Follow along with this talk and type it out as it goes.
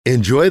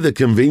Enjoy the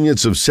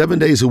convenience of 7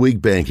 days a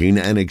week banking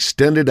and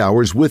extended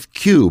hours with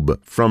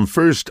Cube from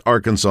First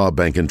Arkansas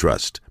Bank and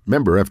Trust.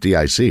 Member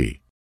FDIC.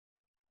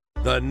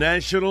 The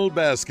National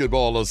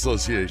Basketball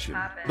Association.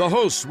 The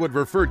hosts would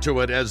refer to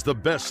it as the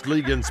best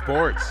league in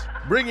sports,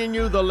 bringing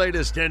you the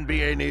latest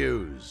NBA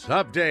news,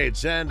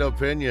 updates, and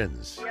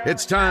opinions.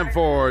 It's time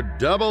for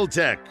Double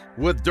Tech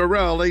with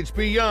Derrell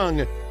H.B.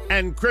 Young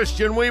and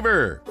Christian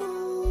Weaver.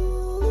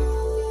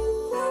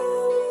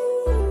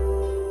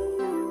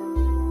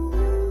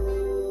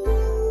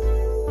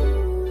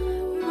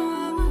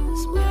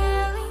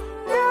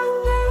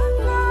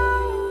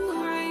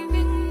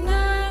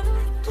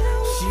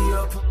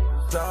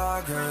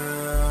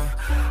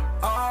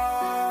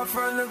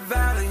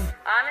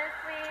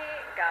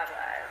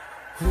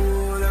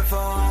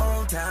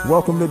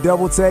 Welcome to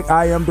Double Tech.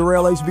 I am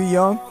Derrell H.B.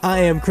 Young. I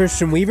am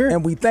Christian Weaver.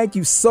 And we thank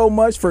you so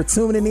much for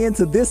tuning in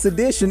to this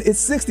edition.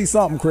 It's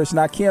 60-something, Christian.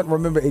 I can't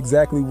remember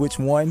exactly which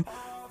one,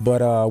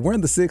 but we're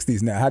in the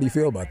 60s now. How do you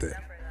feel about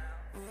that?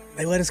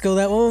 They let us go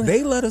that long?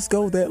 They let us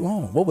go that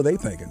long. What were they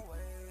thinking?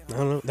 I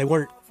don't know. They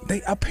weren't.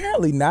 They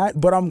apparently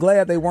not, but I'm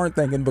glad they weren't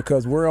thinking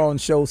because we're on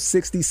show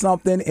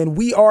 60-something, and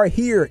we are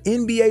here.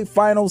 NBA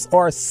Finals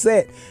are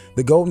set.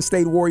 The Golden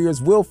State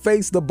Warriors will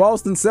face the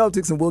Boston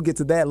Celtics, and we'll get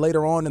to that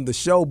later on in the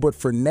show. But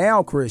for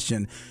now,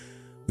 Christian,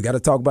 we got to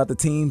talk about the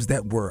teams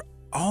that were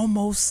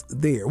almost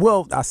there.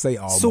 Well, I say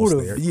almost sort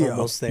of there. Yeah,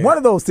 almost there. One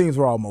of those teams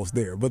were almost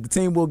there, but the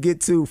team we'll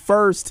get to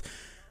first,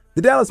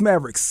 the Dallas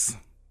Mavericks.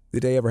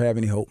 Did they ever have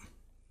any hope?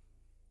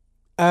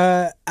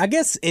 I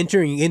guess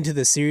entering into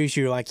the series,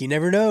 you're like, you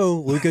never know.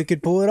 Luka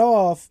could pull it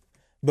off.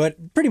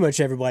 But pretty much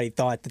everybody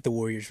thought that the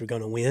Warriors were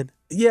going to win.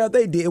 Yeah,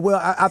 they did.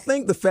 Well, I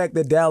think the fact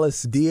that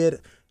Dallas did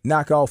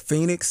knock off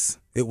Phoenix,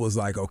 it was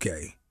like,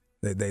 okay,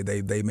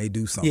 they may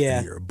do something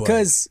here.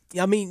 Because,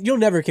 I mean, you'll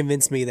never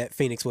convince me that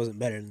Phoenix wasn't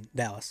better than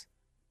Dallas.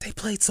 They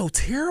played so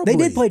terribly.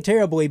 They did play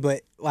terribly,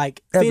 but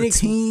like as Phoenix, a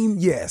team,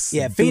 yes.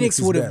 Yeah, Phoenix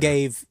would have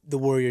gave the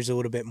Warriors a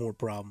little bit more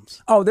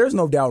problems. Oh, there's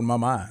no doubt in my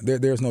mind.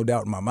 There's no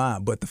doubt in my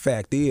mind. But the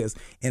fact is,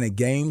 in a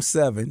Game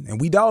 7, and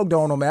we dogged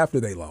on them after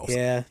they lost.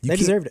 Yeah, they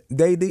deserved it.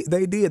 They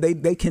did.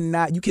 They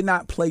cannot. You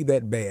cannot play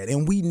that bad.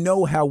 And we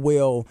know how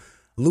well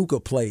Luka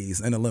plays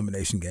in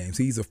elimination games.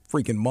 He's a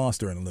freaking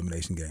monster in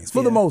elimination games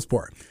for the most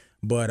part.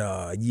 But,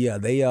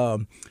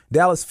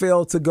 Dallas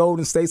fell to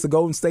Golden State, so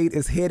Golden State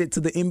is headed to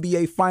the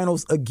NBA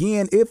Finals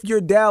again. If you're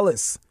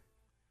Dallas,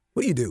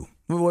 what do you do?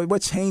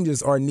 What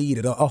changes are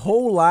needed? A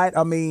whole lot.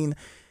 I mean,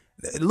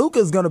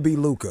 Luka's going to be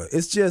Luka.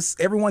 It's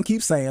just everyone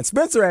keeps saying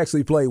Spencer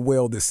actually played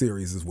well this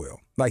series as well.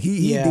 Like,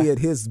 he did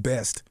his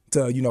best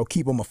to,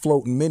 keep him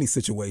afloat in many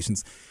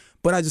situations.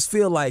 But I just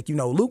feel like,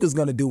 Luka's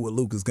going to do what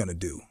Luka's going to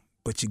do.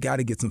 But you got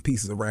to get some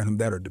pieces around him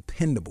that are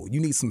dependable. You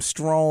need some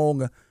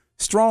strong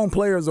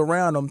players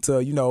around him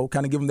to,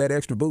 kind of give him that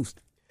extra boost.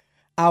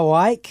 I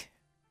like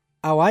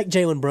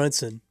Jalen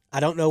Brunson. I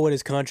don't know what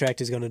his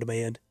contract is going to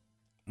demand.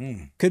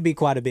 Could be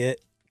quite a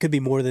bit. Could be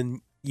more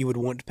than you would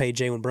want to pay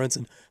Jalen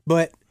Brunson.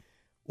 But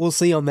we'll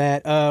see on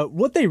that.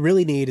 What they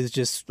really need is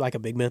just like a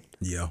big man.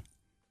 Yeah.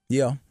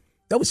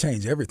 That would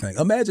change everything.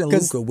 Imagine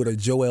Luka with a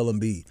Joel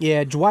Embiid.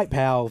 Yeah, Dwight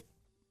Powell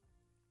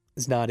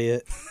is not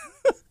it.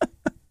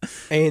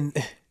 And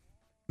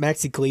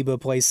Maxi Kleba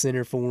plays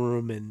center for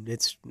him, and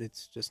it's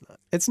just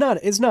not.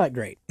 It's not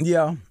great.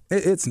 Yeah,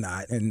 it's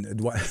not, and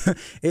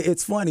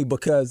it's funny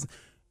because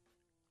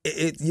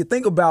you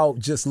think about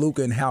just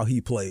Luka and how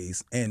he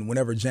plays, and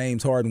whenever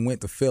James Harden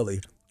went to Philly,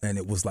 and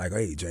it was like,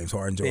 hey, James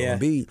Harden, Joel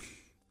Embiid.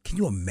 Can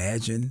you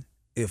imagine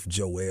if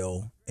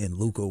Joel and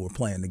Luka were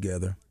playing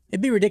together?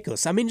 It'd be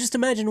ridiculous. I mean, just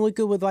imagine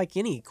Luka with like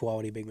any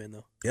quality big man,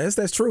 though. Yes,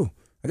 that's true.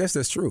 I guess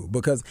that's true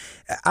because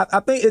I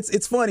think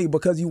it's funny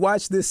because you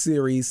watch this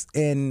series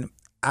and.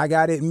 I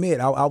got to admit,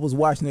 I was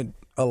watching it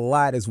a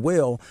lot as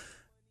well.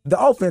 The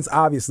offense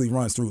obviously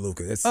runs through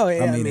Luka. That's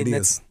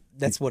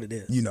what it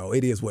is.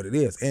 It is what it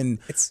is. And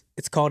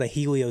it's called a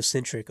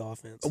heliocentric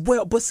offense.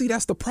 Well, but see,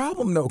 that's the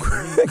problem, though.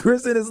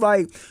 Kristen is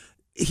like,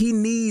 he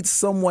needs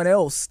someone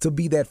else to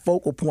be that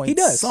focal point he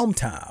does.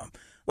 Sometime.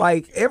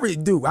 Like,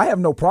 I have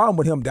no problem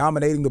with him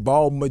dominating the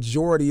ball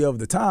majority of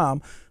the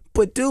time.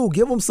 But,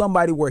 give him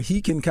somebody where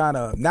he can kind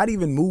of not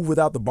even move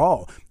without the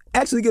ball.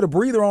 Actually get a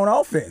breather on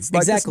offense.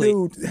 Like, exactly.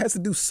 This dude has to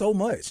do so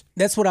much.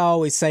 That's what I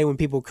always say when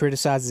people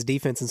criticize his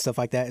defense and stuff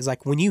like that. Is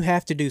like when you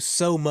have to do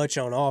so much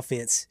on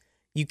offense,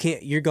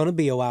 you're going to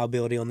be a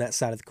liability on that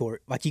side of the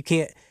court. Like you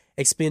can't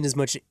spend as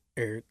much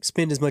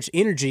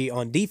energy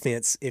on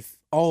defense if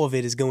all of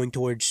it is going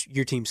towards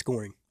your team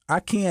scoring. I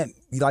can't,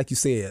 like you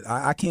said,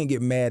 I can't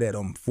get mad at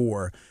him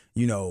for,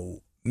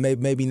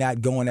 maybe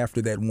not going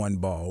after that one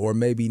ball or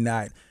maybe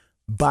not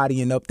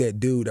bodying up that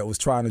dude that was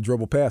trying to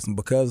dribble past him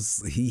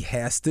because he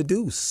has to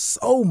do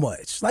so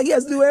much. Like, he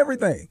has to do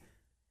everything.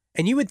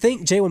 And you would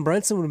think Jalen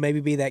Brunson would maybe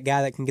be that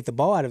guy that can get the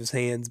ball out of his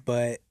hands,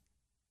 but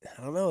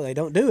I don't know. They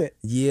don't do it.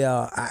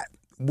 Yeah.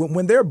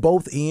 When they're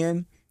both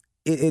in,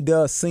 it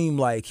does seem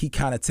like he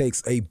kind of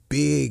takes a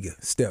big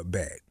step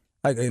back,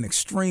 like an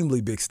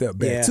extremely big step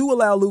back to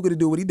allow Luka to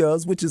do what he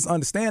does, which is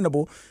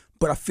understandable.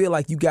 but I feel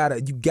like you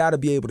gotta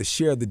be able to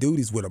share the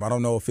duties with him. I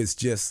don't know if it's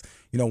just,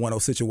 one of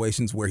those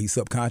situations where he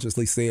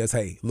subconsciously says,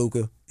 hey,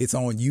 Luka, it's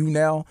on you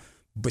now.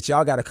 But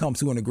y'all got to come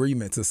to an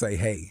agreement to say,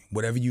 hey,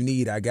 whatever you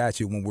need, I got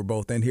you when we're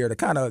both in here to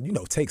kind of,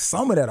 take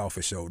some of that off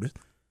his shoulders.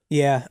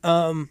 Yeah.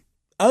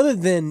 Other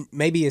than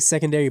maybe a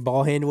secondary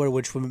ball handler,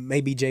 which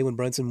maybe Jalen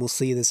Brunson will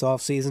see this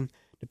offseason,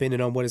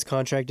 depending on what his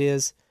contract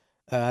is.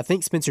 I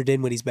think Spencer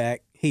Dinwiddie's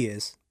back. He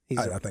is.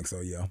 I think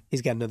so, yeah.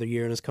 He's got another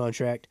year in his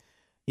contract.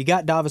 You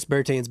got Davis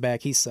Bertans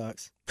back. He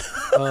sucks.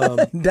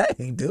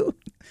 Dang, dude.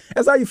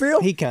 That's how you feel?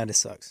 He kind of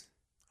sucks.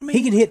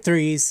 He can hit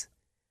threes.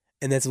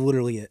 And that's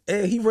literally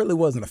it. He really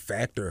wasn't a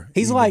factor.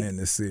 He's like in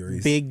this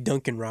series. Big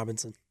Duncan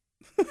Robinson.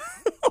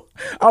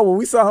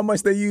 We saw how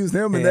much they used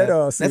him in that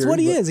series. That's what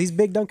he is. He's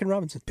Big Duncan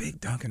Robinson.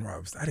 Big Duncan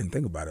Robinson. I didn't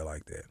think about it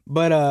like that.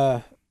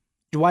 But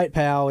Dwight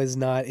Powell is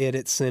not it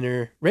at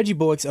center. Reggie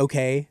Bullock's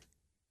okay.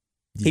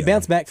 Yeah. He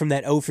bounced back from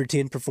that 0 for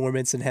 10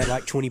 performance and had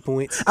like 20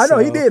 points. I know,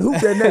 he did hoop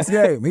that next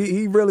game.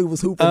 He really was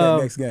hooping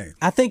that next game.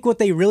 I think what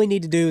they really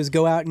need to do is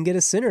go out and get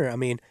a center. I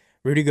mean,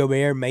 Rudy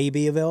Gobert may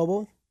be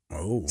available.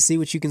 Oh. See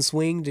what you can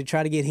swing to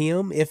try to get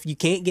him. If you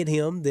can't get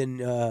him, then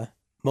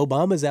Mo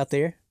Bamba's out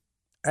there.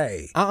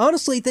 Hey. I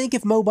honestly think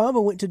if Mo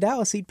Bamba went to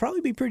Dallas, he'd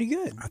probably be pretty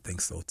good. I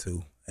think so,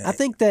 too. Hey. I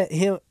think that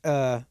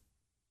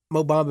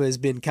Mo Bamba has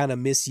been kind of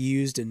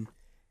misused and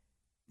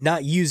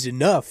not used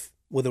enough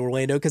with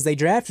Orlando because they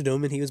drafted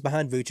him and he was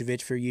behind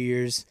Vucevic for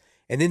years.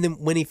 And then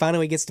when he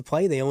finally gets to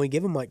play, they only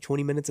give him like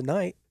 20 minutes a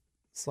night.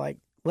 It's like,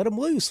 let him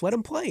loose. Let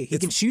him play. He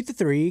can shoot the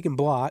three. He can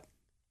block.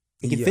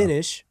 He can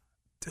finish.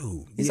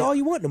 Dude, it's all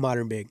you want in a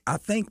modern big. I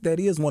think that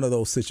is one of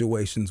those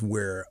situations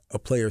where a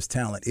player's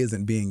talent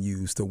isn't being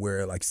used to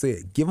where, like I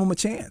said, give him a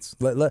chance.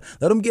 Let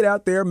him get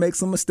out there, make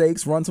some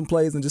mistakes, run some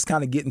plays, and just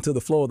kind of get into the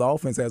flow of the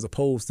offense as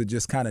opposed to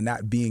just kind of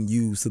not being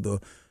used to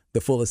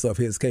the fullest of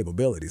his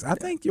capabilities. I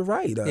think you're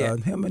right.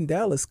 Him and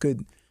Dallas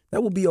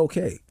that would be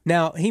okay.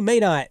 Now, he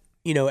may not,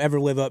 ever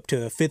live up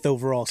to a 5th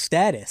overall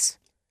status.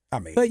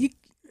 But he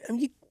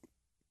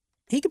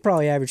could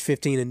probably average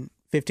 15 and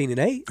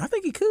 8. I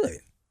think he could.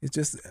 It's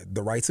just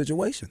the right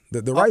situation.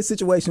 The right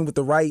situation with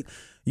the right,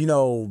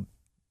 the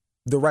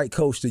right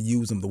coach to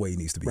use him the way he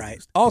needs to be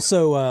used.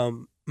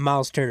 Also,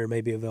 Miles Turner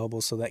may be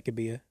available, so that could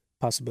be a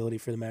possibility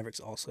for the Mavericks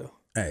also.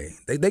 Hey,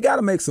 they got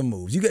to make some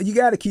moves. You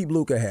got to keep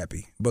Luka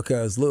happy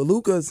because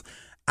Luka's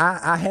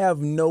I have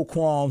no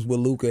qualms with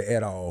Luka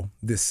at all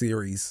this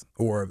series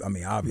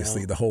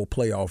obviously the whole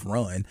playoff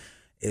run.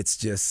 It's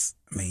just,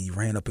 he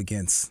ran up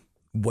against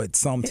what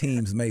some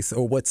teams may say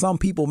or what some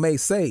people may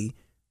say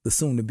the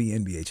soon-to-be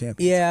NBA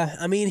champions. Yeah,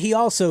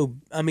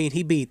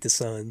 he beat the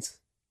Suns.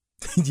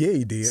 Yeah,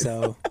 he did.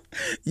 So,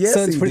 yes,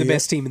 Suns were the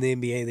best team in the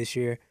NBA this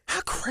year.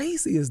 How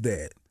crazy is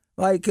that?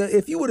 Like,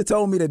 if you would have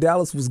told me that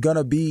Dallas was going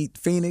to beat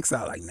Phoenix,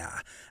 I was like,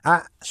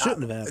 nah.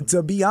 Shouldn't have happened.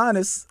 To be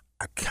honest,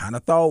 I kind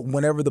of thought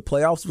whenever the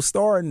playoffs were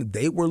starting,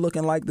 they were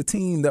looking like the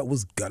team that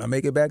was going to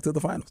make it back to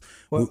the finals.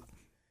 Well,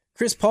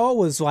 Chris Paul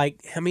was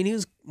like,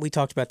 we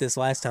talked about this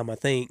last time, I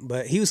think,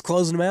 but he was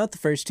closing them out the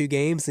first 2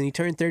 games, and he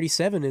turned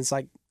 37, and it's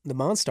like the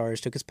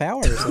Monstars took his power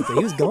or something.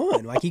 He was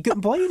gone. Like, he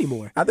couldn't play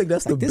anymore. I think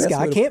that's the best. This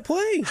guy can't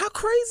play. How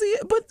crazy.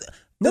 But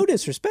no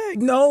disrespect.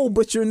 No,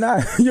 but you're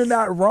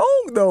not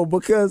wrong, though,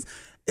 because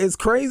as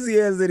crazy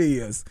as it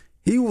is,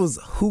 he was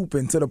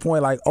hooping to the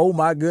point like, oh,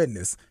 my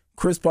goodness,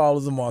 Chris Paul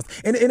is a monster.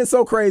 And it's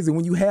so crazy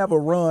when you have a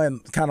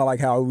run kind of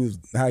like how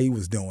he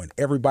was doing.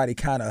 Everybody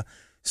kind of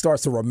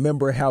starts to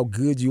remember how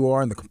good you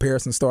are, and the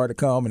comparisons start to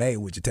come. And, hey,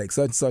 would you take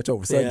such and such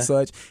over such and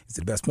such? Is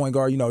it the best point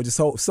guard? Just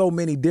so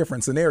many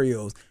different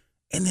scenarios.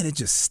 And then it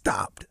just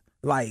stopped,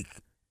 like,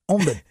 on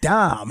the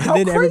dime. How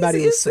then crazy everybody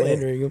was is that?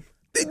 slandering him.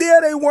 Yeah,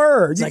 they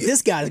were. It's like,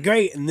 this guy's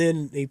great, and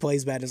then he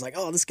plays bad. It's like,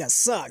 oh, this guy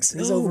sucks.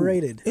 He's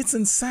overrated. It's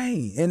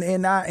insane.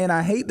 And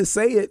I hate to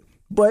say it,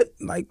 but,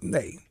 like,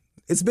 hey,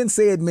 it's been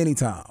said many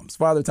times.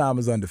 Father Time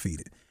is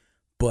undefeated.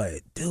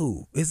 But,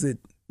 dude, is it...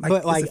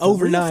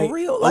 overnight, for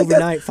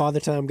real? Father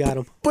Time got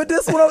him. But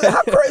that's what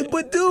how crazy.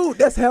 But dude,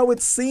 that's how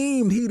it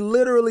seemed. He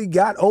literally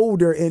got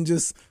older and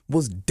just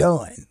was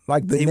done.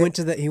 Like he went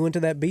to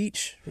that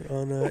beach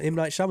on M.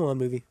 Night Shyamalan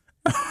movie.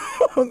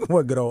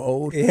 What good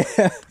old? Yeah.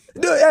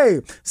 Dude, hey,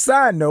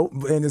 side note,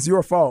 and it's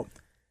your fault.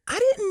 I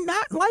did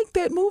not like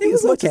that movie. It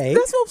was okay.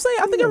 That's what I'm saying.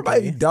 I think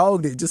everybody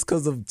dogged it just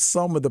because of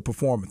some of the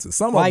performances.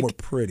 Some of them were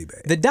pretty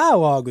bad. The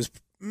dialogue was.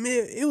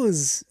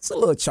 It's a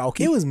little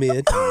chalky. It was mid.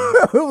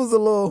 It was a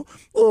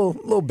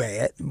little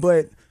bad,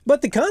 but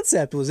the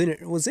concept was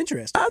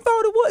interesting. I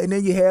thought it was. And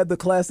then you had the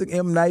classic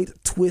M. Night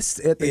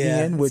twist at the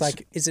end. Which, it's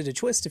like, is it a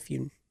twist if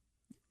you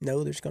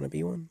know there's going to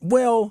be one?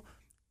 Well,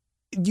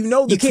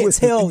 the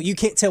twist. You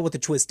can't tell what the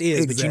twist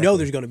is, exactly. But you know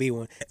there's going to be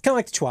one. It's kind of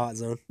like the Twilight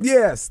Zone.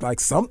 Yes, like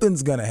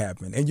something's going to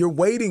happen, and you're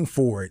waiting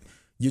for it.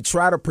 You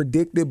try to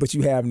predict it, but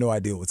you have no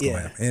idea what's going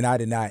to happen. And I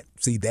did not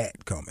see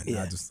that coming.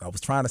 Yeah. I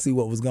was trying to see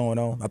what was going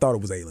on. I thought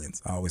it was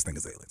aliens. I always think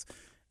it's aliens.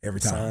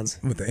 Every time. Signs.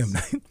 With the M.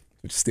 Night,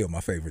 which is still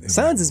my favorite.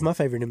 Signs is my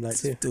favorite M. Night,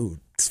 too. Dude,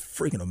 it's a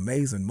freaking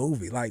amazing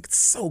movie. Like, it's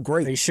so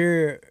great. Are you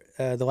sure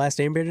The Last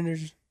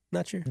Airbender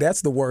Not sure.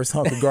 That's the worst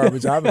hunk of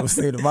garbage I've ever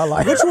seen in my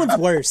life. Which one's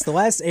worse, The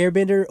Last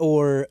Airbender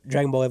or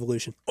Dragon Ball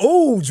Evolution?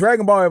 Oh,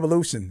 Dragon Ball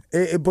Evolution.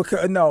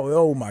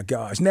 Oh my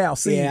gosh. Now,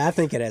 see. Yeah, I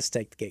think it has to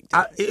take the cake,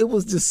 too. It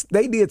was just,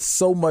 they did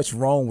so much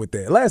wrong with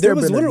that. There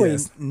was literally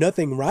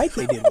nothing right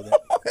they did with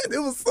it. It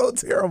was so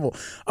terrible.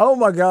 Oh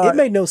my God. It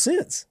made no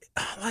sense.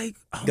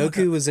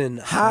 Goku was in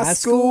high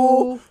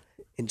school,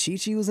 and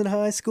Chi-Chi was in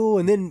high school,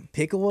 and then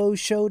Piccolo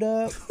showed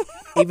up,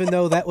 even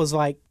though that was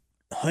like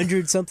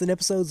 100-something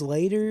episodes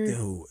later.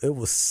 Dude, it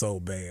was so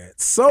bad.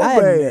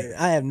 Bad.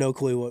 I have no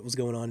clue what was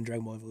going on in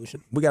Dragon Ball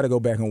Evolution. We got to go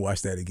back and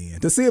watch that again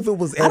to see if it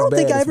was as bad. I don't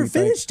think I ever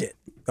finished finished it.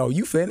 Oh,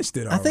 you finished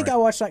it? I think I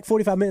watched like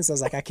 45 minutes. I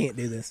was like, I can't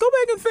do this. Go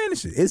back and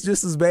finish it. It's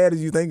just as bad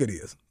as you think it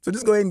is. So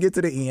just go ahead and get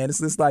to the end. It's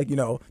just like,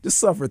 just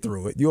suffer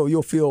through it.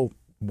 You'll feel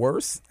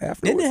worse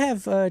afterwards. Didn't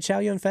it have Chow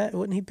Yun-Fat?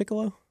 Wasn't he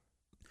Piccolo?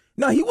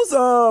 No, he was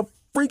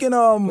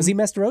freaking Was he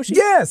Master Roshi?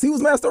 Yes, he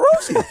was Master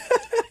Roshi.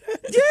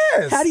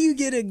 Yes. How do you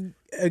get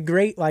a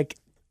great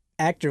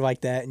actor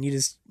like that and you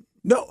just...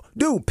 No,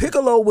 dude,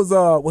 Piccolo was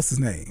what's his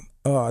name?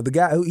 The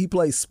guy who he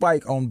plays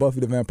Spike on Buffy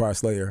the Vampire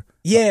Slayer.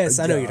 Yes,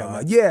 I know you're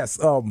talking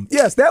about.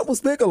 Yes, that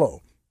was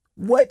Piccolo.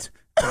 What?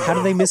 How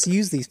do they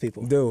misuse these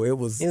people? Dude, it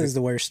was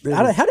the worst.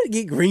 How did it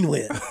get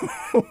greenlit?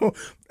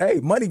 Hey,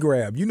 money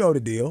grab. You know the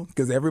deal.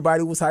 Because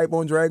everybody was hype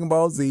on Dragon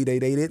Ball Z. They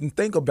didn't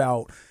think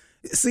about...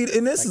 See,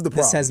 and this is the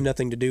problem. This has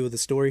nothing to do with the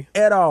story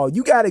at all.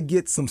 You got to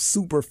get some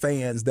super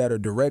fans that are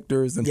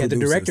directors and producers.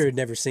 The director had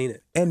never seen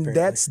it, and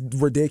apparently. That's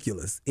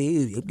ridiculous.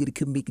 Ew, I'm gonna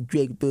come make a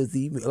Dragon Ball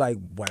Z. Like,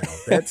 wow,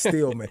 that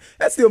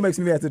still makes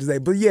me mad to this day.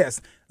 But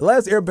yes, The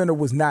Last Airbender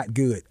was not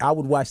good. I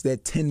would watch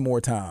that 10 more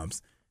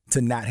times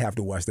to not have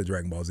to watch the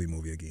Dragon Ball Z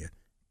movie again.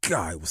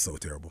 God, it was so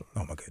terrible.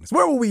 Oh my goodness,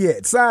 where were we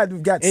at?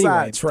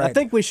 Sidetracked. I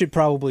think we should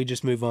probably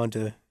just move on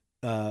to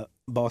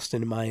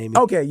Boston and Miami.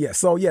 Okay, yes.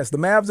 So, yes, the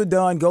Mavs are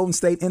done. Golden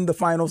State in the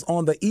finals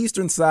on the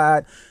Eastern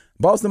side.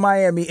 Boston,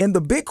 Miami. And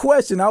the big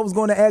question I was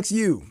going to ask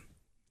you,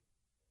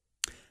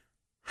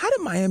 how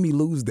did Miami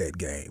lose that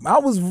game? I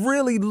was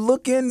really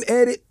looking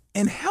at it,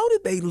 and how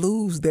did they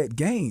lose that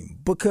game?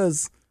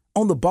 Because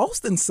on the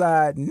Boston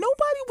side,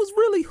 nobody was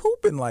really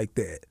hooping like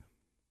that.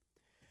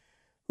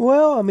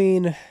 Well, I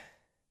mean...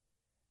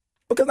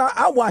 Because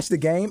I watched the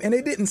game, and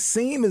it didn't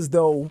seem as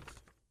though...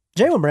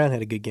 Jaylen Brown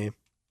had a good game.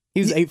 He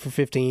was 8 for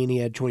 15. He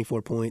had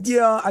 24 points.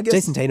 Yeah, I guess.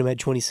 Jason Tatum had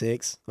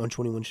 26 on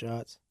 21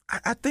 shots.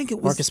 I think it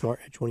was. Marcus Smart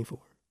had 24.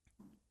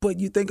 But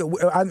you think,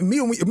 me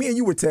and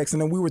you were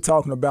texting, and we were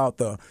talking about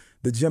the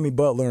Jimmy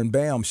Butler and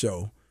Bam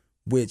show,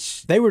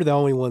 which. They were the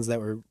only ones that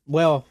were,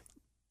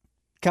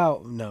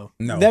 Kyle, no.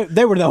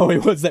 They were the only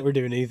ones that were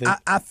doing anything.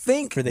 I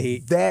think for the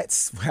Heat.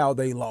 That's how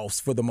they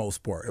lost for the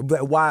most part.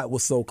 Why it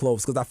was so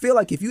close. Because I feel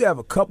like if you have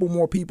a couple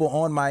more people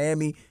on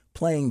Miami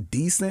playing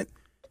decent,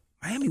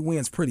 Miami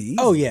wins pretty easy.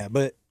 Oh, yeah,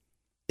 but.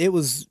 It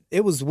was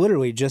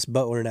literally just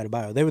Butler and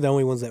Adebayo. They were the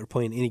only ones that were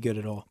playing any good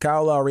at all.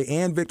 Kyle Lowry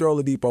and Victor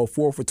Oladipo,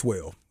 4 for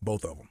 12,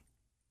 both of them.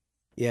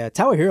 Yeah,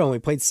 Tyler Hero only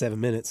played 7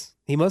 minutes.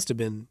 He must have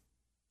been.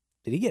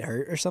 Did he get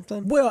hurt or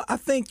something? Well, I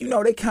think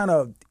they kind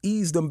of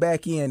eased him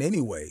back in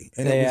anyway,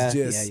 and it was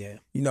just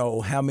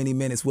how many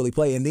minutes will he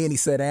play? And then he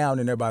sat down,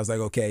 and everybody's like,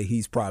 okay,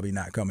 he's probably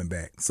not coming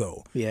back.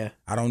 So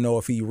I don't know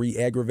if he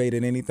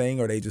re-aggravated anything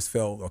or they just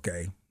felt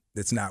okay,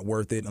 it's not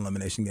worth it.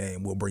 Elimination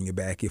game, we'll bring you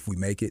back if we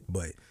make it,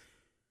 but.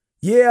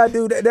 Yeah,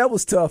 dude, that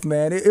was tough,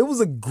 man. It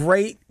was a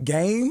great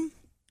game,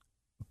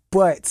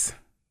 but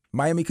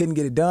Miami couldn't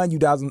get it done.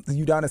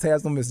 Udonis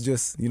Haslem is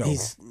just,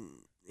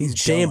 he's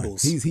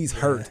shambles. He's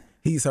hurt. Yeah.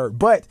 He's hurt.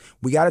 But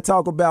we got to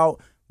talk about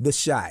the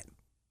shot.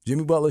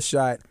 Jimmy Butler's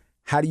shot.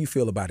 How do you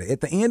feel about it? At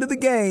the end of the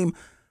game,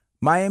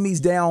 Miami's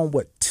down,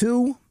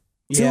 2?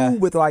 Yeah. 2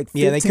 with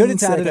 15 they could have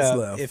tied it up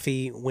left. if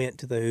he went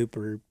to the hoop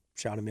or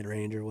shot a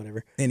mid-range or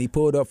whatever. And he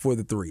pulled up for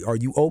the 3. Are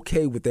you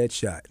okay with that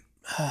shot?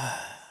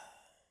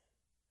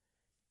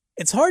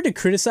 It's hard to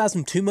criticize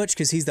him too much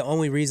because he's the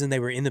only reason they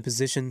were in the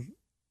position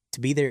to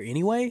be there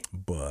anyway.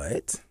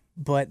 But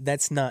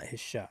that's not his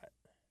shot.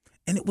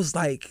 And it was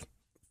like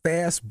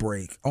fast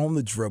break on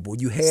the dribble.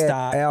 You had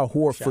Al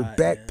Horford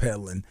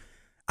backpedaling. Man.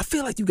 I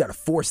feel like you got to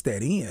force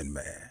that in,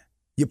 man.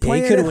 You're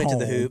playing. He could have went to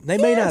the hoop. They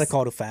may not have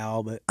called a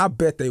foul, but I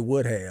bet they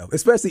would have,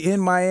 especially in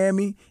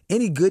Miami.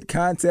 Any good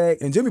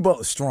contact, and Jimmy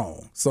Butler's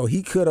strong, so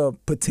he could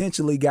have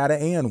potentially got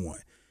an and one.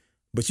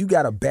 But you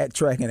got a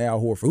backtracking Al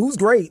Horford, who's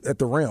great at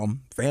the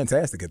rim,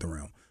 fantastic at the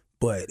rim.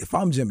 But if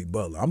I'm Jimmy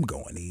Butler, I'm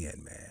going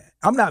in, man.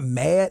 I'm not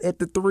mad at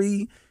the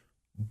 3,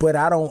 but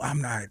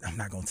I'm not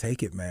gonna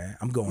take it, man.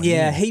 I'm going in.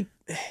 Yeah,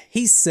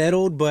 he's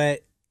settled,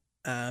 but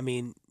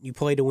you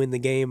play to win the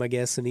game, I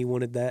guess, and he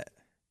wanted that.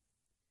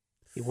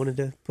 He wanted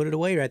to put it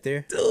away right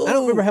there. Dude, I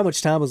don't remember how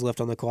much time was left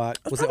on the clock.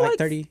 Was it like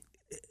 30?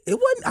 It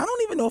wasn't. I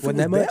don't even know if it was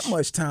that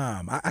much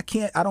time.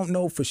 I don't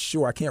know for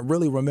sure. I can't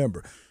really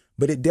remember.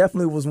 But it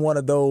definitely was one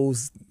of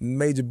those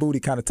major booty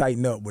kind of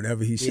tighten up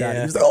whenever he shot it.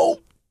 He was like, oh,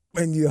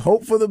 and you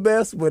hope for the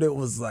best, but it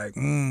was like,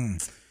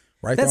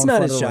 right. That's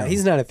not his shot.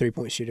 He's not a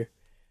 3-point shooter.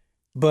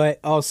 But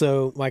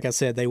also, like I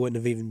said, they wouldn't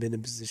have even been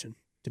in position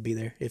to be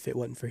there if it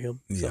wasn't for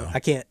him. So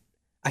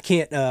I I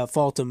can't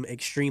fault him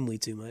extremely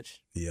too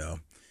much. Yeah.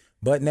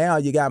 But now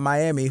you got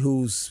Miami,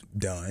 who's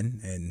done,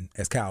 and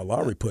as Kyle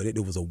Lowry put it,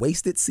 it was a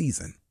wasted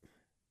season.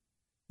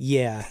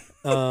 Yeah.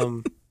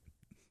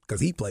 Because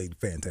he played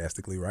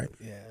fantastically, right?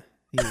 Yeah.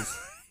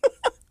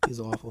 He's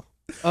awful.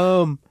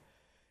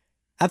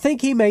 I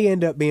think he may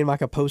end up being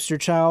like a poster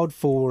child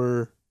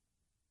for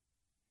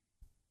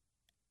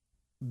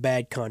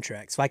bad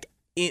contracts, like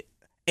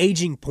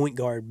aging point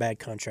guard bad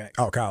contracts.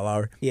 Oh, Kyle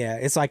Lowry. Yeah,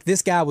 it's like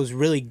this guy was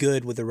really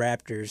good with the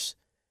Raptors,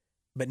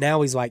 but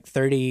now he's like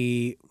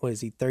 30. What is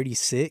he?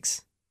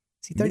 36?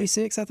 Is he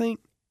 36? I think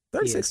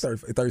 36.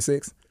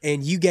 36.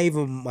 And you gave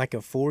him like a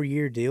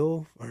 4-year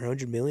deal or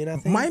 $100 million. I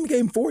think Miami gave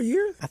him 4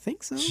 years. I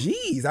think so.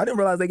 Jeez, I didn't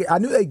realize I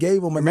knew they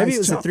gave him a maybe nice it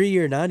was chunk. a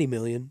 3-year $90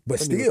 million. But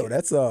still,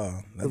 that's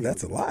a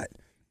lot.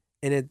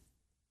 And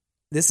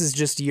this is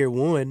just year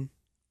one,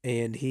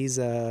 and he's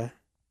not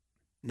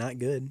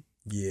good.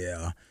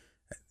 Yeah,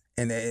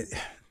 and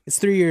it's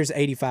 3 years,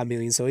 $85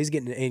 million, so he's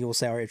getting an annual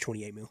salary of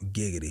 $28 million.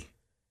 Giggity.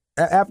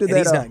 After and that,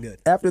 he's not good.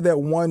 After that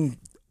one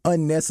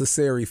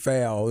unnecessary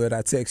foul that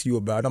I text you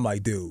about, I'm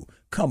like, dude,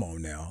 come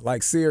on now.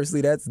 Like,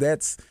 seriously,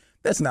 that's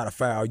not a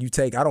foul you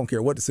take. I don't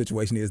care what the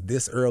situation is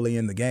this early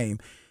in the game.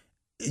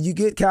 You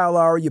get Kyle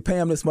Lowry, you pay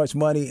him this much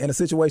money. In a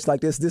situation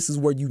like this is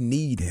where you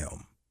need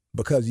him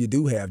because you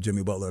do have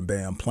Jimmy Butler and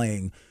Bam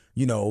playing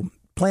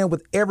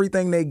with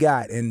everything they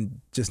got, and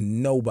just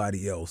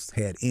nobody else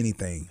had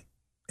anything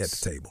at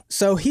the table.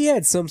 So he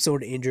had some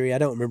sort of injury. I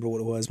don't remember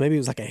what it was. Maybe it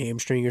was like a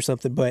hamstring or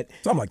something. But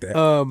something like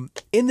that.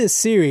 In this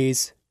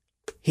series,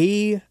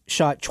 he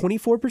shot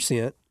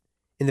 24%.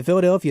 In the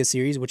Philadelphia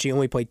series, which he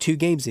only played 2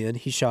 games in,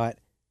 he shot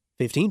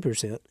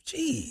 15%.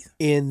 Jeez.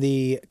 In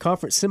the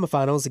conference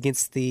semifinals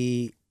against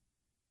the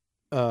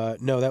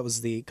that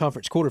was the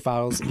conference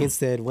quarterfinals against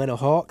the Atlanta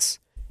Hawks,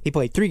 he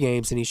played 3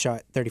 games and he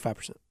shot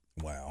 35%.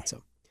 Wow.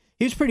 So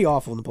he was pretty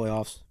awful in the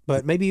playoffs,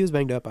 but maybe he was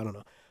banged up. I don't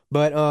know.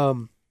 But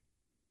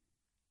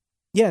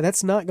yeah,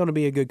 that's not going to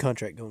be a good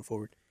contract going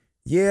forward.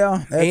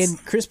 Yeah. And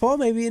Chris Paul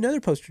may be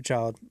another poster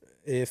child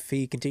if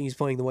he continues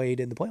playing the way he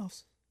did in the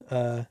playoffs.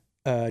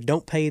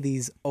 Don't pay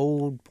these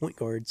old point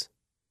guards.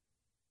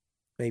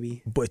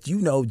 Maybe. But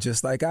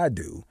just like I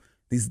do,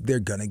 they're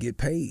gonna get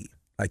paid.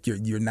 Like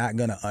you're not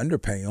gonna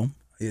underpay them.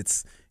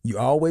 You're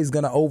always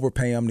gonna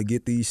overpay them to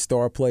get these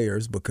star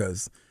players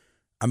because,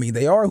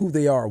 they are who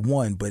they are.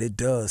 One, but it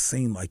does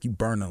seem like you're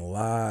burning a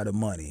lot of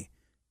money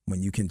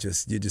when you're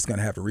just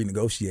gonna have to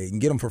renegotiate and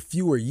get them for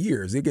fewer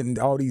years. You're getting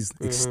all these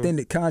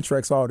extended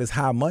contracts, all this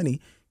high money.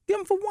 Get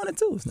them for 1 or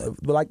 2.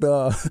 Like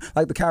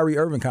the Kyrie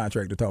Irving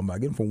contract they're talking about.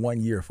 Get them for 1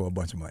 year for a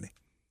bunch of money.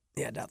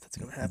 Yeah, I doubt that's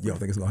going to happen. You don't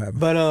think it's going to happen?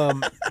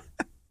 But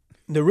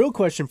the real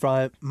question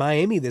for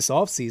Miami this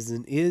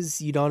offseason is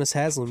Udonis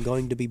Haslem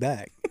going to be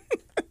back?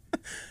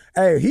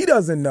 Hey, he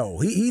doesn't know.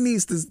 He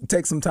needs to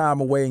take some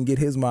time away and get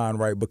his mind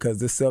right because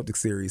this Celtics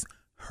series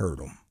hurt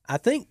him. I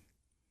think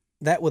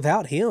that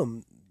without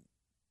him,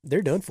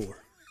 they're done for.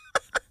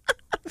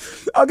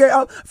 Okay,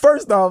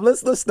 first off,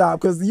 let's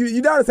stop because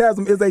Udonis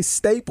Haslem is a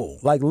staple,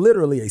 like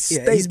literally a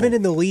staple. Yeah, he's been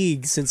in the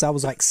league since I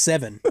was like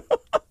 7. Dude,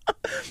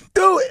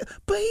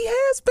 but he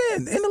has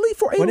been in the league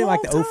for a long time. Wasn't it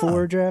like the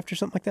 04 draft or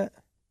something like that?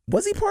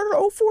 Was he part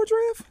of the 04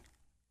 draft?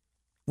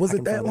 Was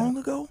it that long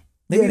ago?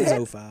 Maybe it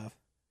was 05.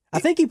 I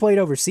think he played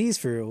overseas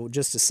for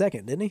just a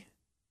second, didn't he?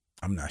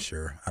 I'm not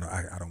sure.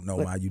 I don't know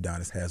my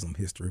Udonis Haslem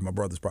history. My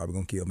brother's probably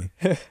going to kill me.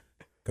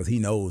 Because he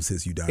knows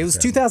his Udonis. It was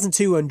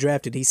 2002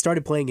 undrafted. He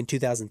started playing in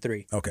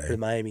 2003 for the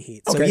Miami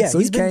Heat. So, so he's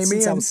he been came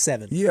since in. I was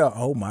 7. Yeah,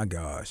 oh my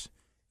gosh.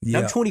 Yeah.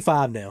 I'm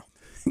 25 now.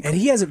 And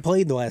he hasn't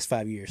played the last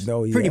 5 years.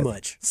 No, he Pretty hasn't.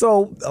 much.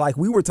 So, like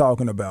we were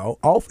talking about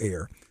off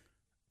air,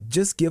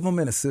 just give him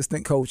an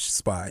assistant coach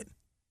spot,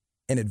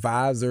 an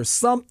advisor,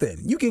 something.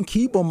 You can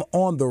keep him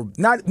on the,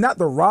 not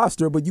the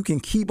roster, but you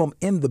can keep him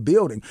in the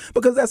building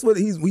because that's what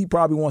he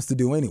probably wants to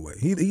do anyway.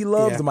 He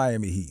loves the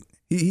Miami Heat.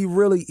 He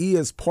really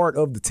is part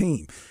of the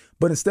team.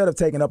 But instead of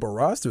taking up a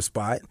roster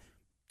spot,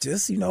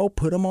 just,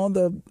 put him on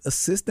the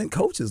assistant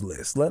coaches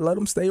list. Let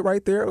him stay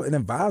right there, an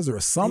advisor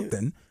or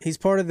something. He's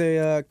part of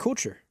the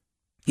culture.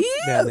 He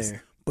down is.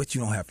 there. But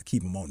you don't have to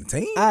keep him on the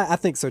team. I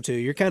think so, too.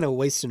 You're kind of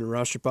wasting a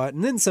roster spot.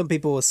 And then some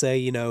people will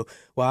say, well,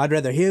 I'd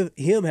rather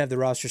him have the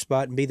roster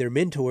spot and be their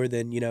mentor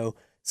than,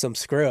 some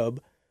scrub.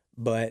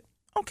 But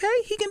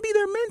okay, he can be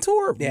their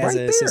mentor as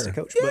an assistant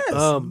coach. Yes,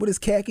 but, with his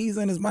khakis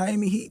and his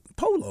Miami Heat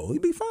polo.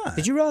 He'd be fine.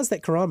 Did you realize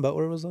that Caron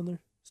Butler was on there,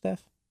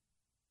 Steph?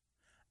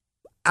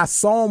 I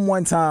saw him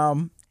one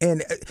time,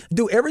 and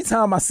dude, every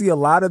time I see a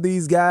lot of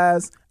these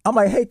guys, I'm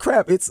like, hey,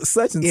 crap, it's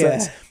such and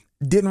such.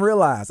 Didn't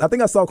realize. I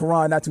think I saw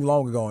Caron not too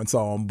long ago and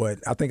saw him, but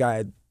I think I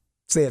had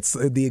said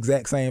the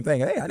exact same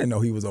thing. Hey, I didn't know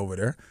he was over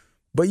there.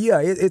 But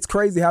yeah, it's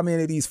crazy how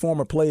many of these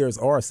former players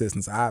are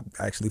assistants. I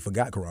actually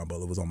forgot Caron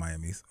Butler was on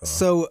Miami's.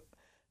 So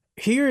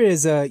here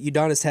is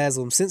Udonis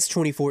Haslem since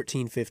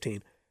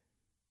 2014-15.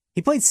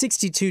 He played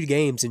 62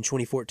 games in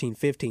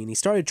 2014-15. He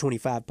started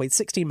 25, played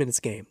 16 minutes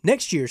a game.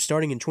 Next year,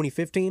 starting in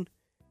 2015,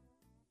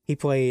 he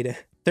played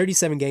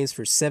 37 games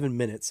for 7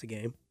 minutes a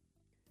game.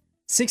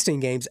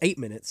 16 games, 8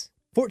 minutes.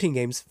 14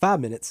 games,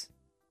 5 minutes.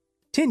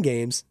 10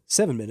 games,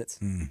 7 minutes.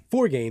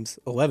 4 games,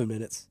 11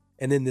 minutes.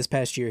 And then this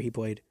past year, he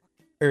played,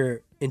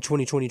 in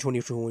 2020,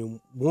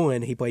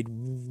 2021, he played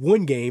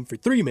 1 game for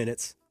 3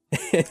 minutes.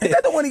 Is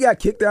that the one he got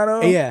kicked out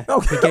of? Yeah.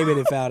 Okay. He came in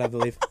and fouled, I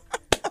believe.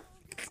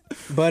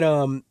 But,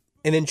 and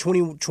then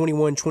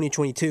 2021,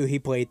 2022, he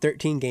played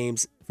 13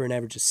 games for an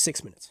average of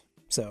 6 minutes.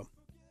 So,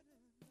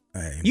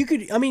 Hey. you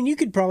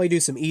could probably do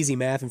some easy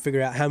math and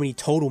figure out how many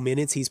total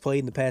minutes he's played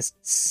in the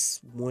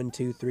past 1,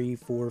 2, 3,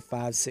 4,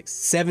 5, 6,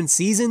 7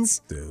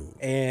 seasons. Dude.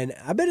 And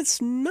I bet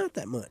it's not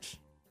that much.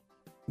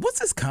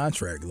 What's his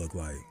contract look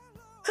like?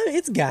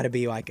 It's got to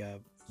be like a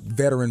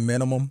veteran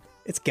minimum.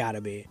 It's got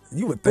to be.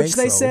 You would think Which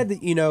they so. said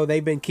that,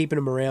 they've been keeping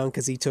him around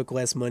because he took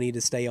less money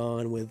to stay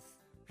on with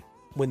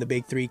when the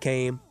big 3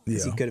 came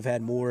because he could have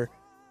had more.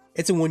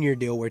 It's a 1-year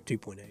deal worth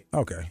 2.8.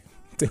 Okay.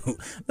 Dude,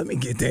 let me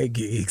get that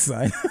gig,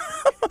 son.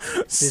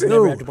 Just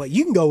never have to play.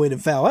 You can go in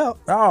and foul out.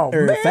 Oh,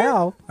 or man.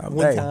 foul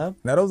one time.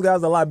 Now, those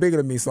guys are a lot bigger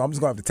than me, so I'm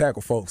just going to have to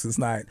tackle folks. It's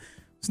not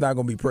going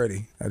to be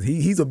pretty.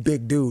 He's a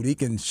big dude. He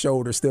can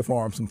shoulder, stiff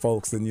arm some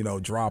folks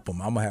and, drop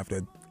them. I'm going to have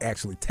to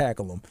actually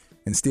tackle them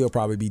and still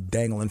probably be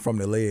dangling from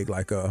the leg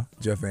like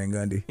Jeff Van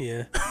Gundy.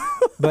 Yeah.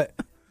 But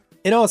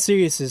in all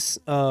seriousness,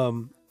 I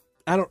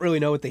don't really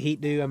know what the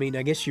Heat do. I mean,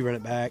 I guess you run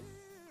it back.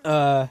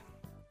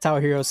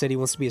 Tyler Hero said he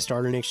wants to be a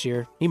starter next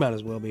year. He might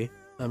as well be.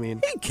 I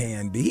mean, he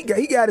can be. He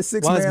got a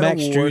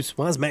 6-man award.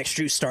 Why is Max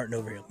Strus starting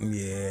over him?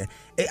 Yeah.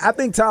 I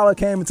think Tyler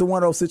came into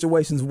one of those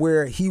situations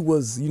where he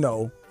was,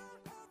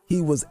 he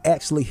was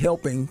actually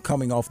helping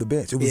coming off the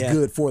bench. It was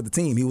good for the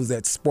team. He was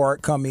that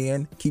spark, come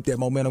in, keep that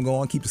momentum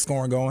going, keep the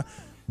scoring going.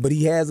 But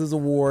he has his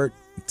award.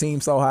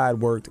 Team so high it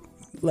worked.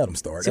 Let him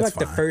start. Is he That's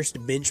like fine. the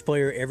first bench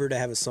player ever to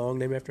have a song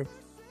named after him?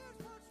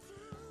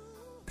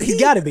 He's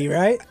got to be,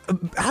 right?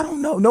 I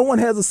don't know. No one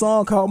has a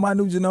song called My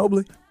New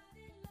Ginobili.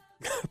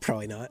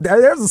 Probably not.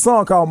 There's a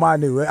song called My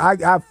New.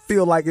 I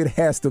feel like it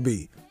has to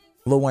be.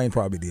 Lil Wayne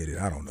probably did it.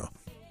 I don't know.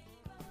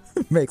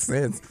 Makes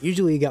sense.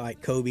 Usually you got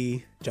like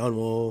Kobe, John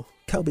Wall.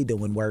 Kobe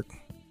doing work.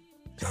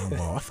 John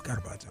Wall. I forgot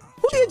about John.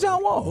 Who did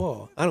John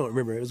Wall? I don't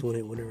remember. It was one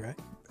hit wonder, right?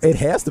 It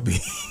has to be.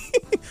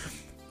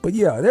 But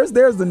yeah, there's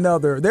a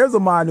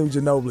My New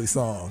Ginobili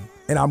song,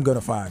 and I'm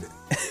gonna find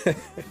it.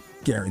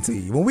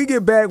 Guaranteed. When we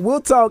get back,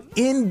 we'll talk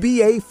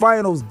NBA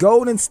Finals,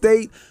 Golden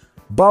State,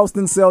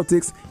 Boston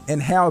Celtics,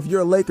 and how if you're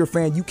a Laker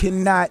fan, you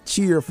cannot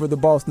cheer for the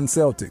Boston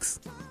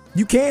Celtics.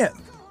 You can't.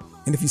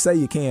 And if you say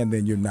you can,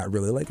 then you're not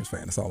really a Lakers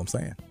fan. That's all I'm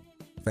saying.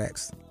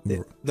 Facts.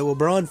 The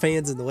LeBron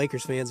fans and the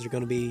Lakers fans are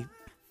going to be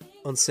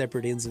on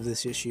separate ends of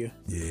this issue.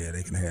 Yeah,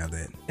 they can have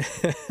that.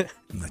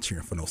 I'm not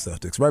cheering for no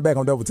Celtics. Right back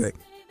on Double Take.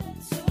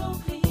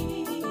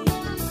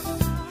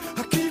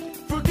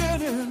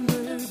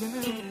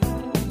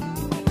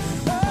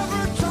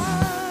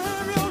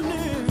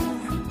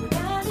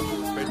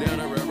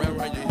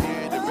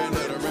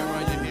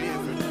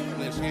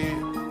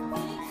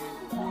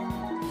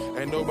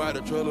 Ain't nobody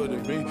trouble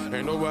than me.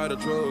 Ain't nobody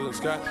trouble than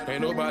Scott.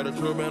 Ain't nobody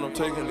trouble, man. I'm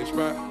taking this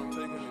spot.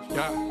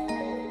 Yeah.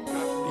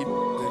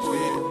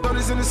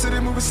 These in the city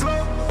moving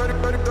slow.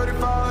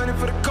 3500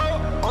 for the coat.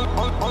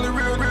 Only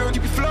real,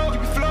 keep it flow.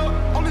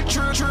 Only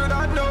true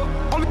I know.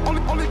 Only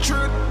true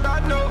I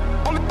know.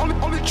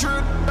 Only true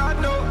I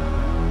know.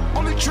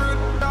 Only true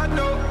I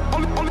know.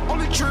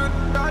 Only true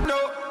I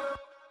know.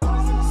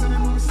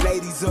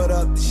 Ladies order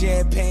up the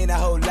champagne, a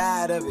whole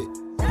lot of it.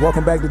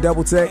 Welcome back to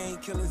Double Tech.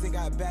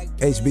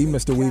 HB,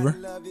 Mr. Weaver.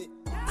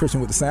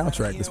 Christian with the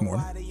soundtrack this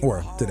morning.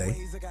 Or today,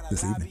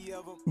 this evening.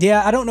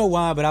 Yeah, I don't know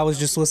why, but I was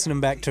just listening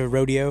back to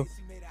Rodeo.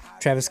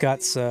 Travis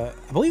Scott's, I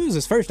believe it was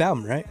his first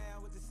album, right?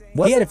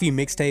 He had a few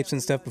mixtapes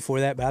and stuff before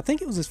that, but I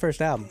think it was his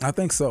first album. I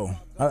think so.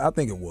 I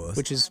think it was.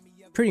 Which is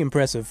pretty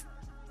impressive.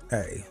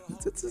 Hey,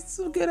 it's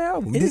a good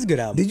album. It is a good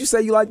album. Did you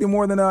say you liked it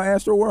more than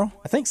Astro World?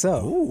 I think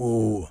so.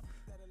 Ooh.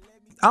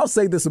 I'll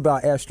say this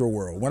about Astro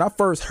World. When I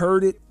first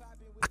heard it,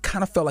 I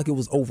kind of felt like it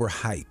was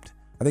overhyped.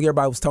 I think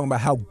everybody was talking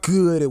about how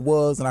good it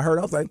was, and I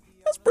was like,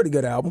 that's a pretty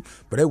good album.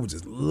 But they were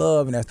just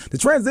loving that. The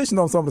transition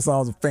on some of the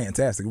songs are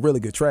fantastic, really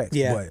good tracks.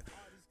 Yeah. But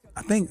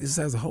I think just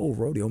as a whole,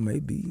 Rodeo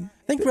may be.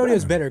 I think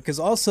Rodeo's better because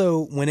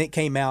also when it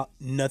came out,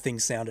 nothing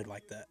sounded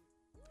like that.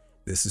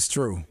 This is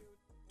true.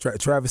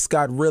 Travis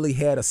Scott really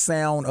had a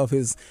sound of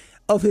his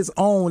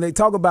own. They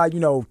talk about,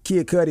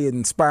 Kid Cudi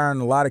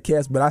inspiring a lot of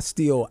cats, but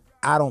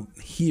I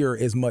don't hear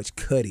as much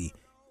Cudi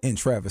in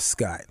Travis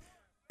Scott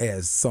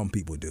as some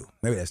people do.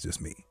 Maybe that's just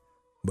me.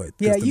 But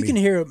yeah, you can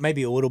hear it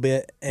maybe a little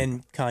bit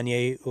and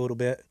Kanye a little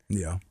bit.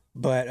 Yeah.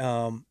 But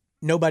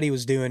nobody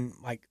was doing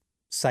like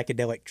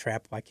psychedelic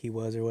trap like he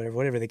was or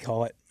whatever they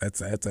call it.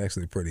 That's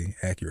actually pretty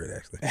accurate,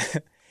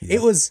 actually.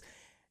 Yeah.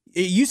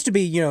 It used to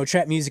be,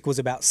 trap music was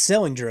about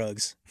selling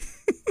drugs.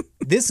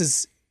 This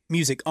is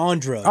music on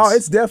drugs. Oh,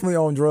 it's definitely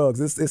on drugs.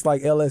 It's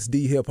like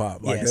LSD hip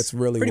hop. Like that's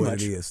really what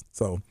much. It is.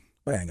 So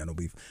I ain't got no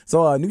beef.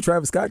 So new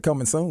Travis Scott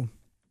coming soon.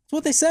 That's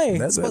what they say.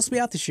 It's supposed to be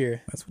out this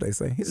year. That's what they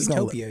say. He's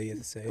Utopia, you have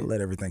to say.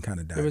 Let everything kind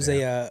of die. There was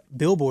a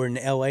billboard in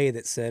L.A.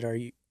 that said, "Are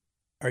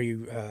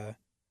you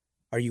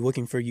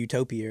looking for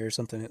Utopia or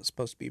something?" It was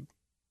supposed to be.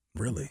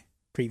 Really?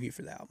 preview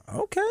for the album.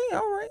 Okay,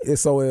 all right.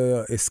 So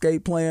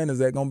Escape Plan, is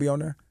that going to be on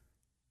there?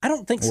 I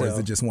don't think so. Or is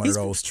it just one of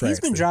those tracks? He's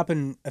been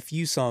dropping a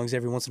few songs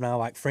every once in a while,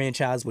 like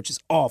Franchise, which is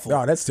awful.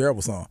 Oh, that's a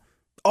terrible song.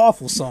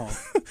 Awful song.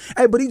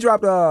 Hey, but he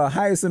dropped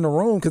Highest in the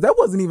Room because that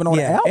wasn't even on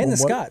the album. And the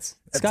Scots.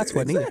 Scots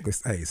wasn't either.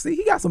 Hey, see,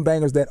 he got some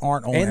bangers that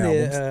aren't on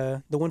albums.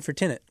 And the one for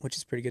Tenet, which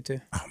is pretty good too.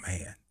 Oh,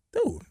 man.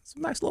 Dude, it's a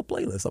nice little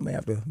playlist. I may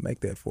have to make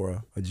that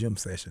for a gym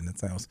session. That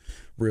sounds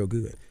real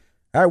good.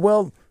 All right,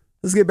 well,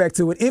 let's get back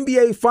to it.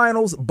 NBA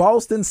Finals,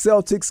 Boston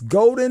Celtics,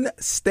 Golden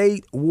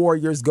State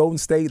Warriors. Golden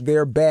State,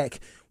 they're back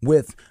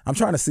with, I'm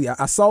trying to see,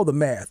 I saw the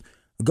math.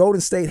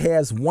 Golden State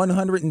has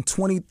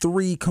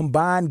 123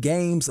 combined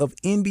games of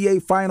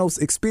NBA Finals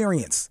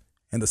experience,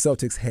 and the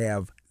Celtics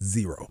have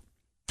 0.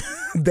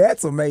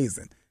 That's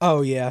amazing.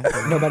 Oh, yeah.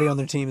 Nobody on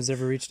their team has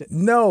ever reached it.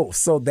 No,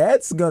 so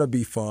that's going to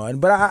be fun.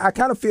 But I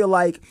kind of feel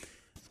like,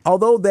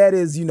 although that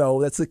is,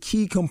 that's a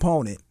key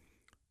component,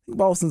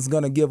 Boston's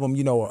going to give them,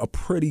 a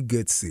pretty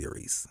good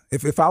series.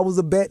 If I was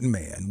a betting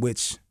man,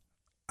 which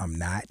I'm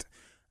not,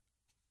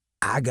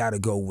 I got to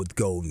go with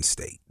Golden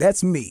State.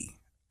 That's me.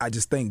 I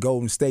just think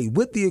Golden State,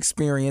 with the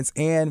experience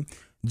and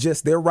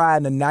just they're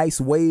riding a nice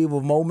wave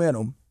of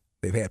momentum.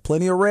 They've had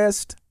plenty of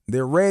rest.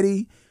 They're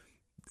ready.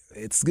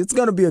 It's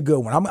going to be a good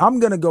one. I'm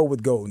going to go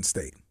with Golden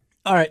State.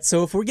 All right,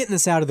 so if we're getting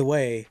this out of the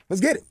way,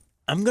 let's get it.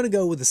 I'm going to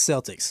go with the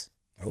Celtics.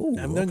 Ooh,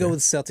 I'm going to go with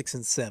the Celtics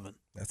in 7.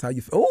 That's how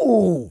you feel.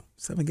 Oh,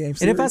 7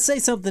 games. And if I say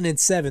something in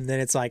 7, then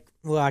it's like,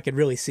 well, I could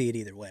really see it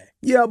either way.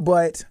 Yeah,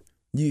 but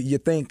you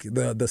think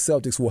the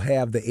Celtics will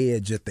have the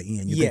edge at the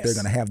end. You think they're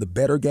going to have the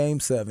better game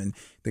 7.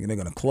 They're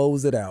going to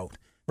close it out.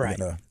 Right.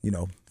 They're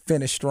going to,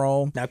 finish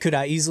strong. Now, could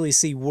I easily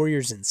see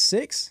Warriors in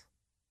 6?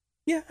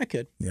 Yeah, I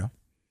could. Yeah.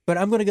 But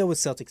I'm going to go with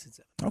Celtics in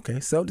 7. Okay,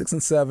 Celtics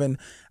in 7.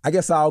 I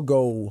guess I'll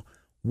go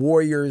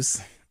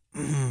Warriors. I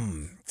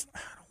don't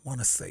want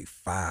to say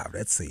 5.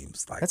 That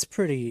seems like that's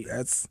pretty.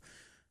 That's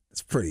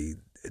pretty.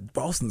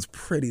 Boston's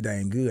pretty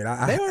dang good.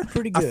 They are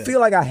pretty good. I feel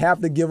like I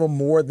have to give them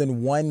more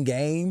than one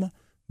game,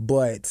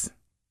 but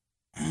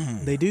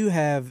they do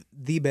have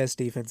the best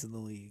defense in the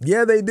league.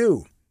 Yeah, they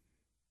do.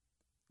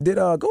 Did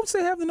Golden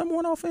State have the number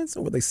 1 offense,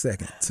 or were they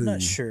second? I'm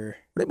not sure.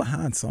 Were they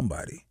behind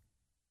somebody?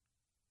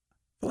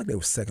 I feel like they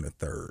were second or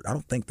third. I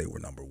don't think they were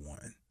number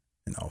 1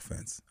 in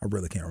offense. I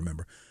really can't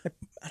remember.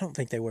 I don't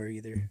think they were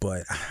either.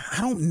 But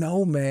I don't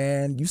know,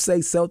 man. You say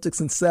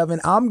Celtics in 7.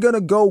 I'm going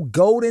to go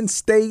Golden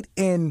State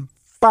in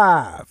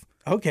 5.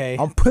 Okay.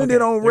 I'm putting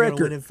it on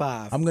record. Win in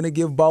 5. I'm going to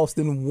give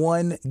Boston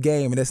 1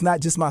 game. And it's not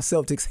just my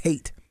Celtics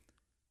hate.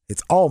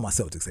 It's all my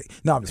Celtics hate.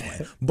 No, I'm just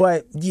playing.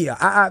 But, yeah,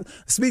 I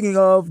speaking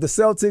of the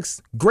Celtics,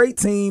 great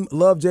team.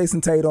 Love Jason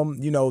Tatum.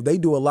 They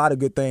do a lot of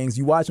good things.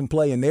 You watch them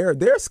play, and they're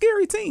a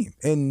scary team.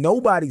 And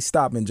nobody's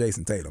stopping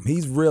Jason Tatum.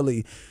 He's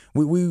really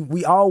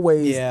we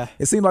always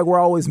it seems like we're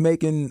always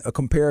making a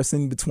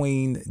comparison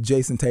between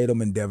Jason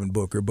Tatum and Devin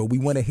Booker, but we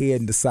went ahead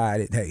and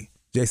decided, hey,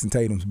 Jason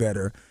Tatum's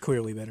better.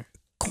 Clearly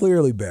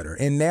better.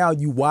 And now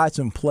you watch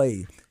him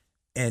play,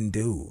 and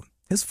dude,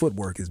 his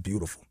footwork is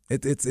beautiful.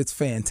 It's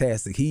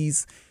fantastic.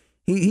 He's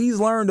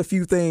learned a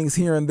few things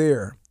here and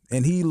there,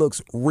 and he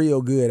looks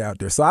real good out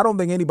there. So I don't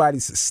think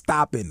anybody's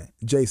stopping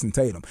Jason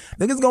Tatum. I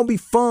think it's going to be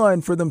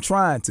fun for them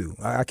trying to.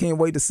 I can't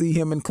wait to see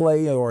him and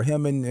Clay or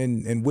him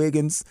and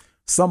Wiggins,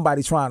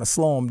 somebody trying to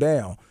slow him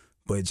down.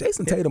 But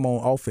Jason Tatum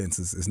on offense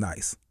is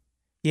nice.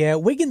 Yeah,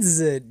 Wiggins is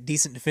a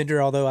decent defender,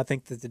 although I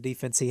think that the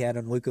defense he had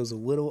on Luka was a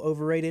little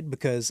overrated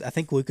because I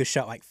think Luka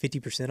shot like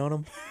 50% on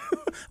him.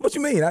 What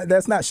you mean?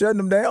 That's not shutting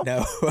him down?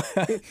 No.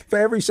 For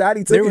every shot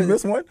he took, he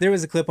missed one? There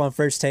was a clip on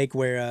First Take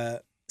where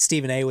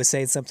Stephen A. was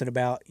saying something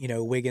about,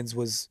 Wiggins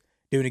was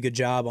doing a good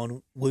job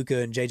on Luka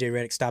and J.J.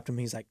 Redick stopped him.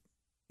 He's like,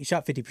 he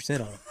shot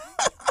 50% on him.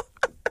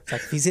 It's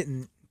like, if he's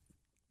hitting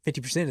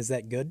 50%, is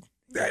that good?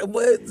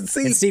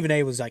 And Stephen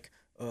A. was like,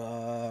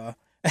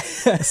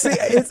 See,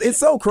 it's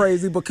so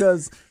crazy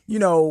because,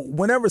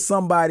 whenever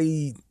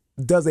somebody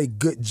does a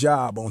good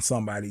job on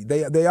somebody,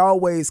 they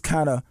always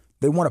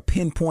they want to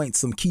pinpoint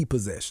some key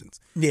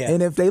possessions. Yeah.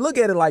 And if they look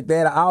at it like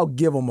that, I'll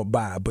give them a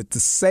bye. But to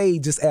say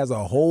just as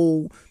a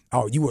whole,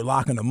 oh, you were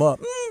locking them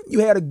up, you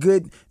had a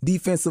good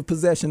defensive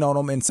possession on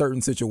them in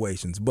certain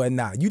situations. But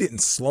you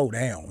didn't slow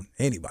down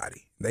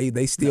anybody.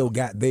 They still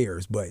got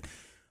theirs, but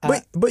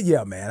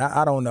yeah, man,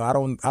 I don't know. I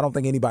don't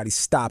think anybody's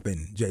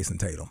stopping Jason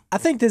Tatum. I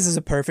think this is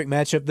a perfect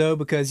matchup though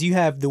because you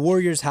have the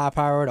Warriors'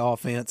 high-powered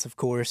offense, of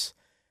course.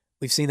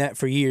 We've seen that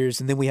for years,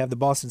 and then we have the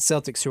Boston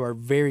Celtics who are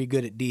very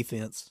good at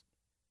defense,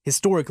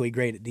 historically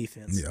great at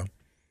defense. Yeah.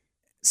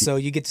 So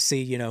you get to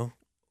see,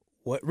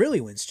 what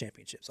really wins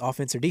championships,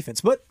 offense or defense.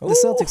 But the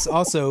Celtics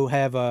also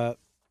have a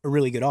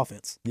really good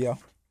offense. Yeah.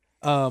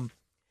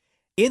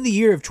 In the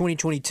year of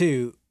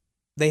 2022,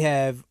 they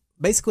have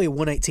basically a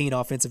 118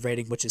 offensive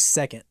rating, which is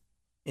second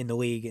in the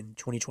league in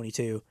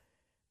 2022.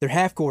 Their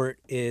half court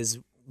is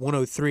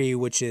 103,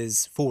 which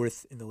is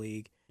fourth in the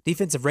league.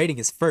 Defensive rating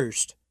is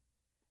first.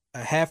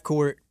 A half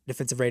court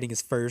defensive rating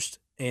is first,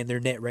 and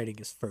their net rating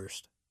is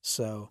first.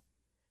 So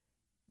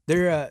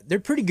they're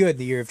pretty good in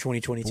the year of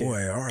 2022.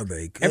 Boy, are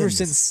they? Goodness. Ever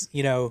since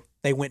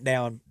they went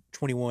down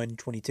 21,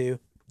 22.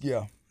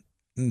 Yeah.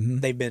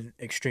 They've been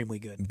extremely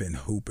good. Been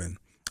hooping.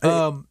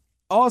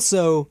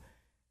 Also,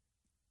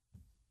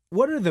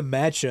 what are the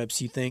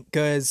matchups you think?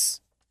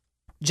 Because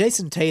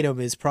Jason Tatum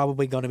is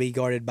probably going to be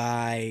guarded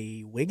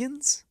by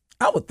Wiggins?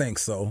 I would think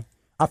so.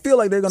 I feel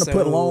like they're going to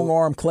put long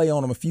arm Clay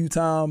on him a few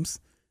times.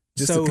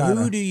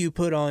 Who do you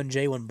put on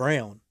Jaylen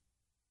Brown?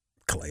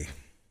 Clay.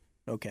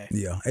 Okay.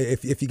 Yeah.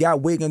 If you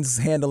got Wiggins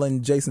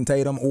handling Jason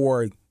Tatum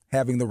or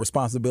having the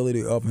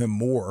responsibility of him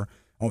more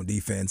on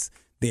defense,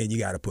 then you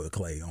got to put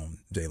Clay on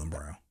Jaylen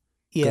Brown.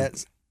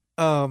 Yes.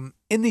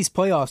 In these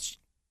playoffs,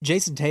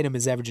 Jason Tatum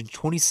is averaging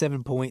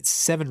 27 points,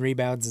 7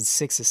 rebounds, and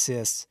 6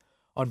 assists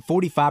on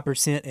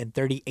 45% and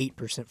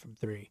 38% from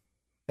three.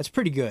 That's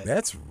pretty good.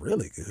 That's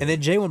really good. And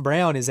then Jaylen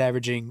Brown is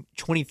averaging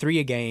 23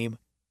 a game,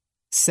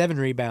 7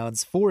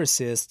 rebounds, 4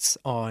 assists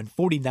on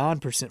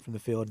 49% from the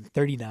field and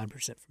 39%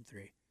 from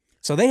three.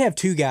 So they have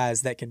two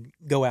guys that can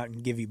go out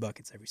and give you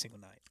buckets every single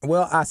night.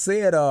 Well, I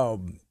said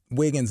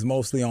Wiggins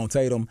mostly on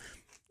Tatum.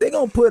 They're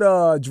going to put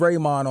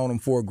Draymond on him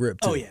for a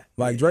grip, too. Oh, yeah.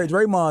 Like,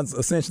 Draymond's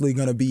essentially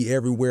going to be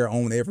everywhere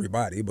on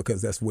everybody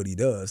because that's what he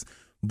does.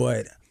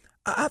 But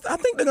I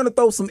think they're going to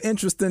throw some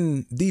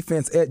interesting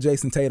defense at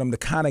Jason Tatum to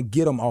kind of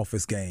get him off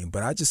his game.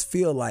 But I just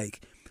feel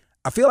like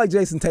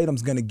Jason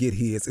Tatum's going to get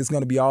his. It's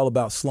going to be all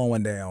about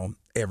slowing down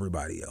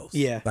everybody else.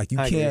 Yeah. Like, you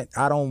can't –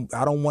 I don't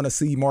want to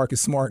see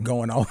Marcus Smart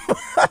going off,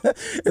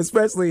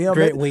 especially him.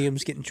 Grant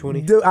Williams getting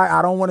 20. Dude,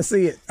 I don't want to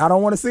see it. I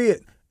don't want to see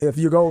it. If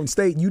you're Golden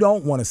State, you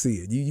don't want to see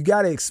it. You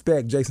got to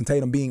expect Jason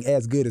Tatum being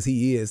as good as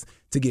he is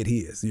to get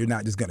his. You're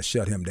not just going to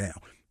shut him down.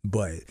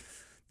 But,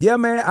 yeah,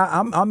 man,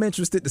 I'm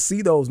interested to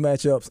see those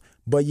matchups.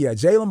 But, yeah,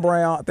 Jaylen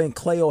Brown, I think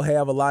Clay will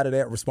have a lot of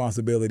that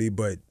responsibility,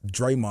 but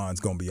Draymond's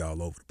going to be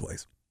all over the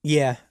place.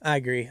 Yeah, I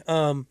agree.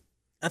 I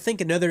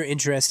think another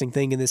interesting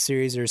thing in this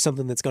series, or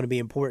something that's going to be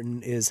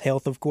important, is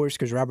health, of course,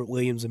 because Robert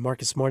Williams and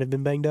Marcus Smart have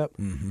been banged up.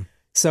 Mm-hmm.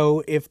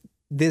 So if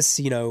this,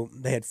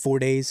 they had 4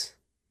 days,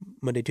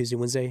 Monday, Tuesday,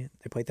 Wednesday,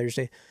 they play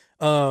Thursday.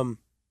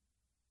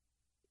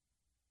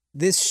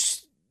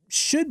 This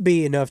should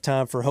be enough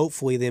time for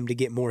hopefully them to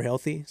get more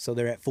healthy, so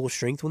they're at full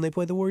strength when they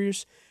play the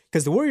Warriors.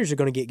 Because the Warriors are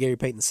going to get Gary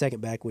Payton II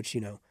back, which,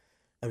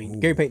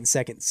 Gary Payton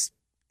II's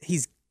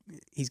he's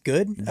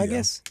good, I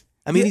guess.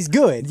 He's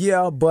good.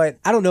 Yeah, but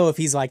I don't know if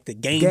he's like the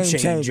game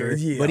changer,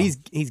 yeah. but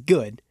he's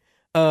good.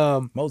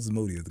 Moses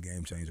Moody is the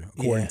game changer,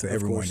 according to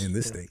everyone in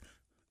this state.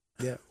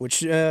 Yeah, which,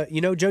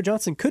 Joe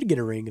Johnson could get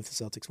a ring if the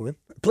Celtics win.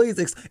 Please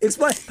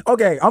explain.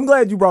 Okay, I'm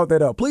glad you brought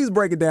that up. Please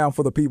break it down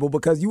for the people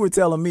because you were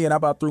telling me and I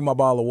about threw my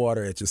bottle of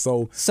water at you.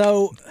 So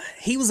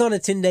he was on a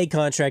 10-day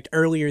contract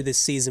earlier this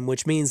season,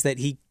 which means that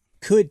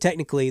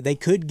they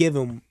could give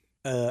him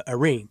a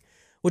ring,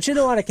 which in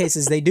a lot of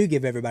cases they do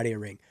give everybody a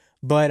ring.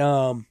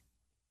 But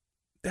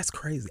that's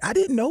crazy. I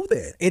didn't know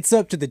that. It's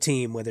up to the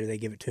team whether they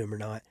give it to him or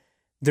not.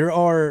 There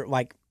are,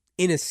 like,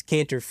 Enes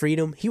Kanter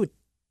freedom.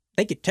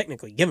 They could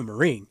technically give him a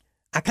ring.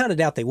 I kind of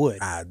doubt they would.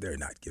 They're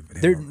not giving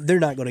him a ring. They're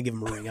not going to give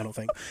him a ring, I don't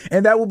think.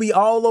 And that will be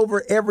all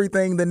over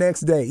everything the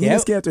next day. Yep.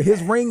 Enes Kanter,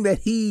 his ring that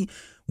he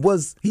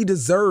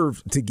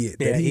deserved to get.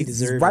 Yeah, that he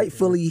deserved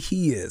rightfully it.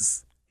 He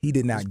is. He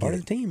did not get part it.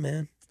 of the team,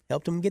 man.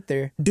 Helped him get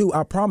there. Dude,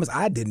 I promise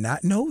I did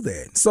not know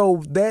that.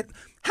 So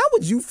how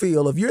would you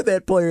feel if you're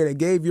that player that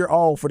gave your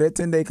all for that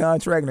 10-day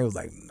contract and it was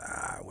like,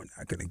 nah, we're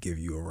not going to give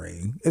you a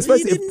ring.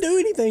 Especially he didn't do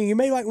anything. He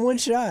made like one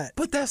shot.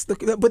 But that's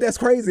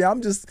crazy.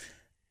 I'm just,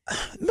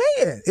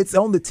 man, it's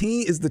on the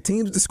team. It's the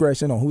team's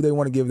discretion on who they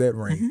want to give that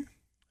ring. Mm-hmm.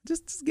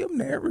 Just give them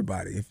to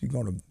everybody if you're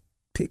going to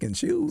pick and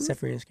choose. Except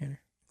for Enes Kanter.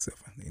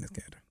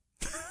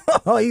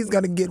 Oh, he's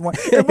going to get one.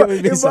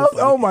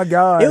 Oh, my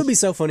God. It would be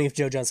so funny if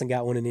Joe Johnson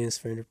got one and Enes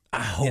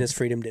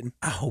Freedom didn't.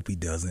 I hope he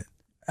doesn't.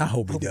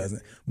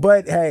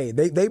 But, hey,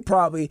 they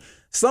probably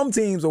 – some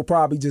teams will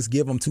probably just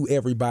give them to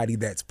everybody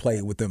that's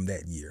played with them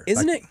that year.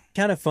 Isn't it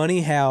kind of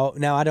funny how –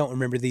 now, I don't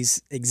remember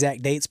these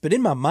exact dates, but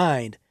in my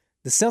mind,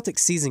 the Celtics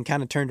season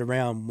kind of turned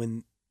around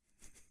when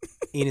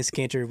Enes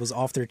Kanter was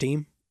off their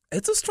team?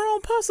 It's a strong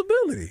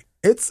possibility.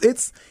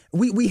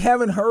 We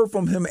haven't heard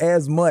from him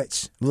as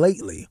much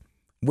lately,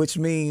 which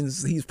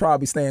means he's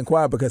probably staying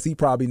quiet because he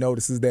probably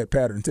notices that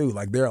pattern too.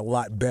 Like, they're a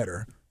lot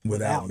better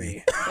without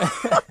me.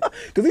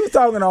 Because he was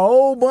talking a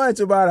whole bunch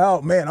about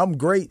how, man, I'm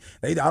great.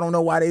 I don't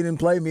know why they didn't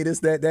play me, this.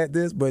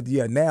 But,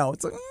 yeah, now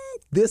it's like,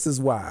 this is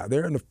why.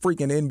 They're in the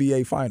freaking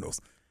NBA Finals.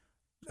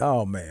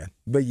 Oh, man.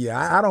 But,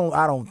 yeah, I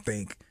don't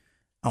think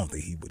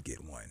he would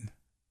get one.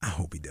 I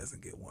hope he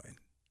doesn't get one.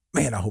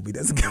 Man, I hope he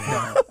doesn't get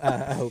one.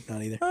 I hope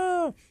not either.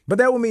 But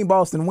that would mean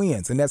Boston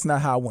wins, and that's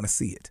not how I want to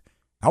see it.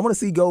 I want to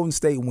see Golden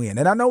State win.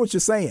 And I know what you're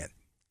saying.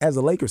 As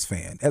a Lakers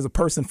fan, as a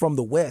person from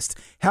the West,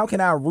 how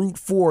can I root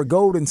for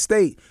Golden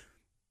State?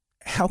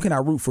 How can I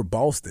root for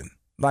Boston?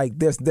 Like,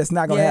 that's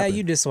not going to happen. Yeah,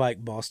 you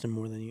dislike Boston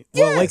more than you.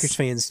 Yes. Well, Lakers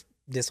fans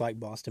dislike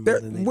Boston more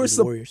than they do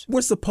the Warriors.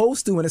 We're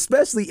supposed to, and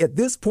especially at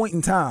this point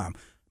in time,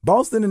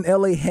 Boston and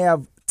LA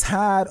have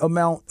tied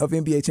amount of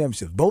NBA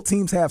championships. Both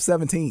teams have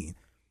 17.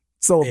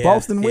 So if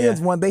Boston wins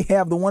one, they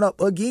have the one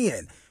up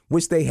again,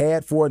 which they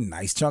had for a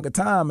nice chunk of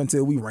time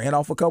until we ran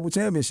off a couple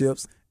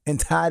championships and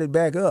tied it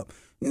back up.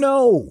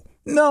 No,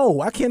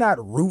 I cannot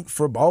root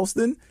for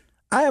Boston.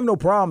 I have no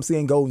problem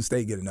seeing Golden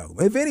State get another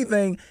one. If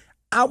anything,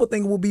 I would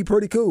think it would be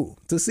pretty cool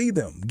to see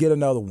them get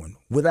another one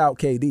without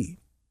KD.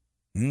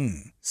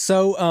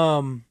 So,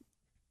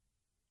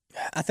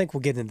 I think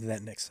we'll get into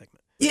that next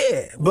segment.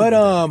 Yeah.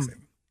 But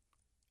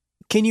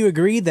can you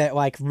agree that,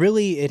 like,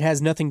 really it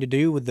has nothing to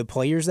do with the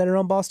players that are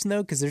on Boston,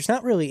 though? Because there's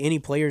not really any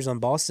players on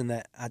Boston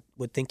that I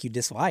would think you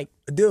dislike.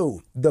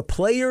 Dude, the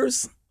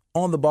players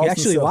on the Boston You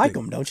actually Celtics, like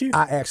them, don't you?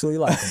 I actually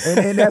like them.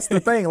 And that's the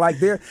thing. Like,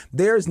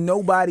 there's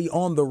nobody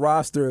on the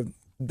roster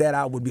that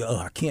I would be,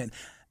 I can't.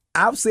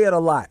 I've said a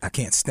lot. I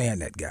can't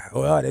stand that guy.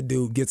 Oh, that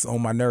dude gets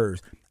on my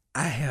nerves.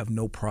 I have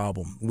no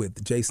problem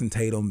with Jason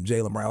Tatum,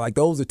 Jaylen Brown. Like,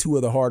 those are two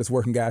of the hardest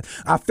working guys.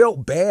 I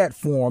felt bad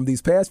for them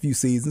these past few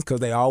seasons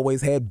because they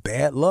always had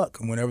bad luck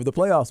whenever the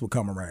playoffs would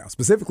come around.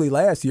 Specifically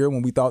last year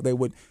when we thought they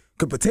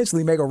could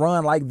potentially make a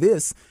run like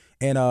this.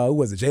 And who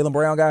was it? Jaylen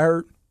Brown got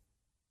hurt.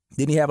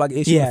 Didn't he have like an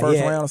issue in the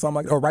first round or something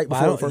like that? Or right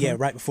before the first round?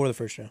 Right before the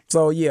first round.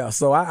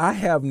 So I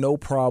have no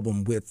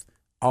problem with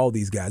all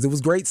these guys. It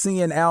was great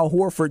seeing Al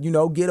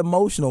Horford, get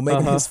emotional,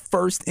 making his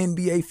first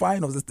NBA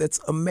Finals. That's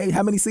amazing.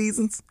 How many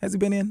seasons has he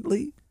been in the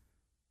league?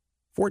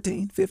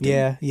 14,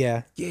 15?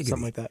 Yeah,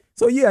 something like that.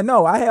 So,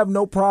 I have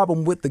no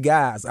problem with the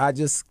guys. I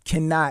just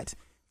cannot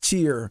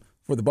cheer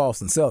for the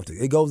Boston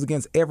Celtics. It goes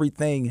against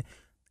everything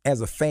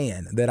as a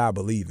fan that I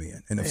believe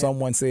in. And if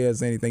someone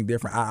says anything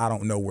different, I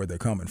don't know where they're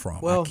coming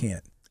from. Well, I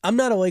can't. I'm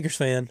not a Lakers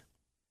fan.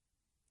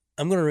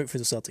 I'm going to root for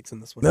the Celtics in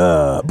this one.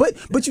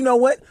 But you know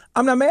what?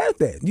 I'm not mad at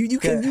that.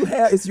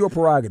 It's your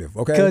prerogative,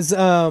 okay? Because,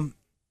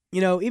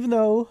 even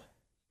though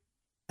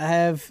I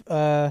have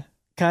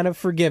kind of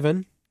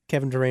forgiven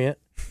Kevin Durant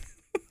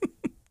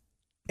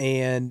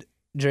and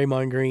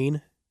Draymond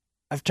Green,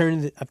 I've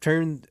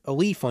turned a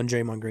leaf on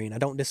Draymond Green. I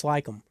don't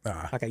dislike him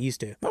like I used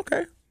to.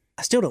 Okay.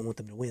 I still don't want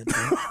them to win.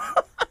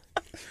 I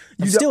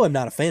still am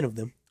not a fan of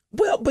them.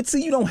 Well, but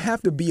see, you don't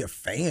have to be a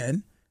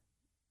fan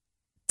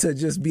to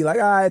just be like,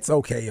 it's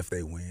okay if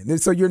they win.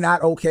 So you're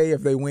not okay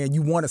if they win.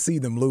 You want to see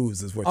them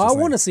lose is what you're saying.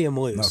 I want to see them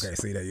lose. Okay,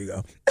 see, there you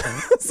go.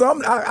 So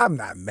I'm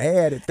not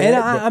mad at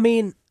that.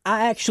 And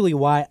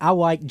I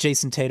like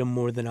Jason Tatum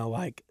more than I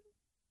like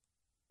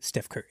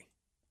Steph Curry.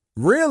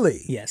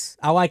 Really? Yes.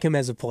 I like him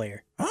as a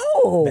player.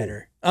 Oh.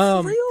 Better.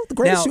 For real? The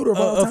greatest shooter of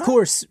all time? Of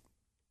course,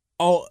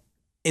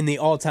 in the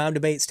all-time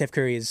debate, Steph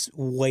Curry is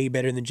way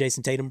better than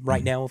Jason Tatum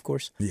right now, of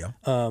course. Yeah.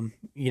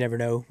 You never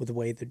know with the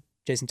way that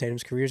Jason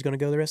Tatum's career is going to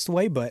go the rest of the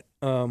way, but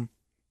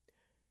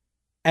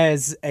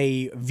as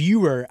a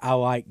viewer, I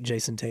like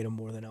Jason Tatum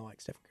more than I like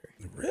Steph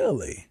Curry.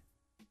 Really?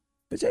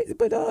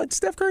 But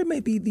Steph Curry may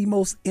be the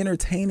most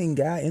entertaining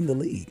guy in the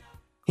league.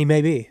 He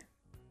may be.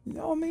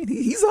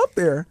 He's up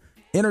there.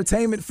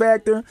 Entertainment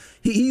factor.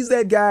 He's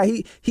that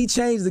guy. He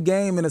changed the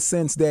game in a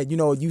sense that,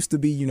 it used to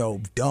be,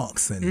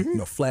 dunks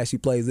and flashy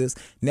plays this.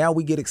 Now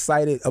we get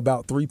excited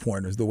about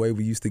three-pointers the way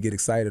we used to get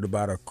excited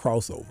about a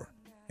crossover.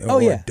 Or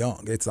a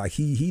dunk. It's like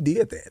he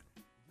did that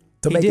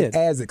to make it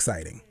as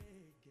exciting.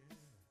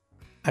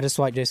 I just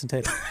like Jason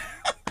Tatum.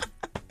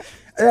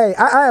 Hey,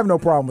 I have no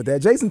problem with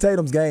that. Jason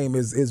Tatum's game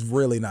is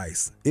really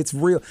nice. It's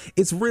real.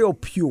 It's real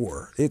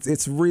pure.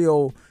 It's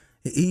real.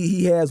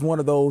 He has one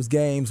of those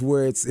games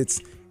where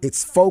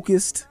it's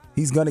focused.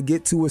 He's gonna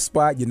get to his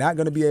spot. You're not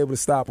gonna be able to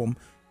stop him,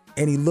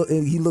 and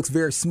he looks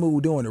very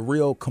smooth doing it,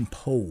 real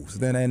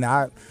composed.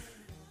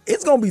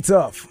 It's gonna be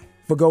tough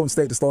for Golden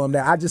State to slow him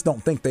down. I just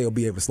don't think they'll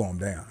be able to slow him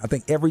down. I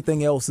think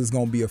everything else is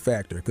going to be a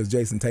factor because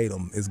Jason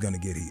Tatum is going to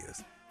get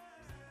his.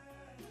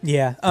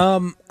 Yeah.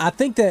 I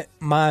think that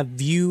my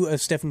view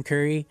of Stephen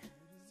Curry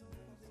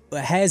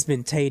has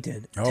been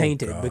tainted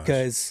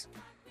because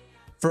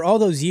for all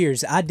those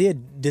years, I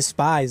did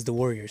despise the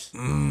Warriors.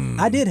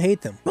 I did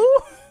hate them.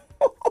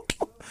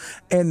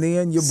 And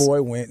then your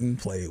boy went and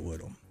played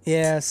with them.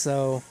 Yeah,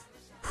 so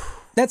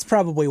that's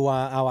probably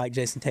why I like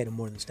Jason Tatum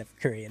more than Stephen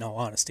Curry, in all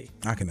honesty.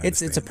 I can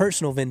understand. It's a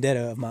personal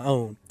vendetta of my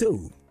own.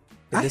 Dude.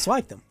 I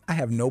dislike them. I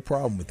have no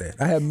problem with that.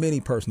 I have many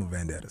personal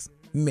vendettas.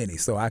 Many.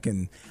 So I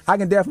can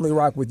definitely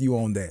rock with you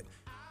on that.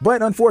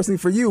 But unfortunately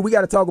for you, we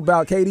got to talk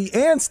about KD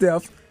and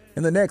Steph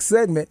in the next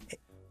segment.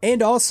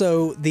 And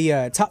also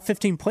the top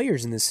 15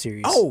 players in this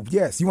series. Oh,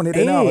 yes. You want to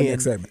hit that now or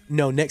next segment?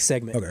 No, next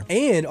segment.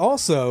 Okay. And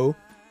also,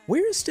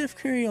 where is Steph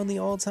Curry on the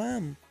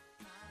all-time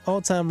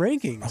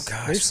rankings? Oh,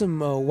 gosh. There's some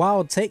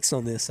wild takes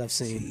on this I've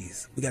seen.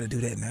 Jeez. We got to do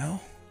that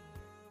now?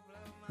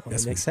 On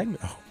the next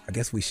segment. Oh, I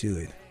guess we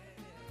should.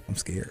 I'm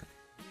scared.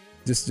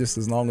 Just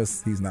as long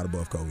as he's not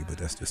above Kobe, but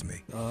that's just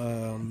me.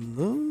 No.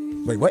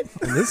 Wait, what?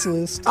 On this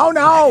list. Oh,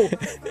 no!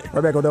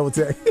 Right back on Double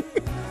Tech.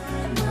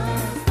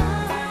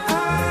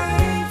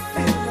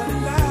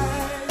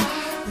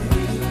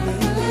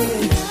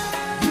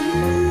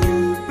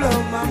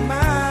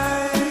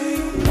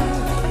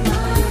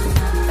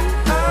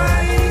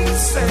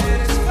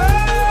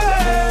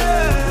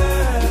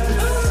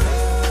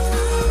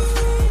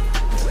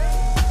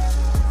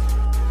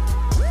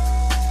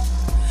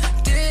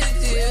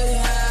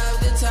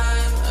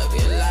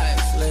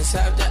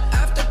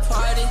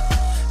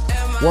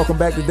 Welcome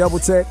back to Double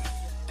Tech.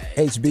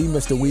 HB,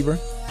 Mr. Weaver.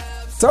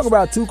 Talk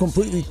about two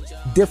completely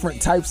different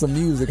types of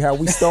music. How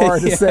we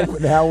started the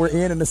segment, and how we're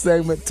ending the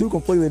segment. Two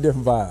completely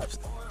different vibes.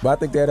 But I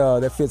think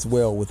that fits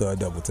well with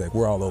Double Take.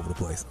 We're all over the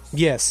place.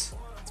 Yes,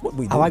 it's what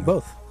we do. I like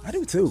both. I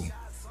do too.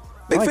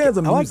 Big fans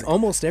of music. I like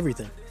almost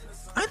everything.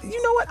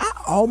 You know what? I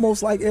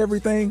almost like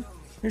everything.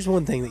 There's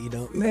one thing that you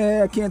don't.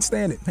 Nah, I can't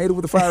stand it. Hate it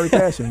with a fiery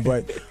passion.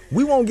 But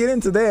we won't get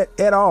into that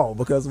at all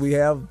because we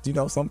have,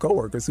 some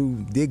coworkers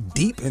who dig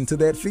deep into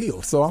that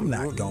field. So I'm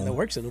not going. That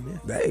works in them,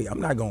 yeah. Hey,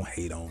 I'm not going to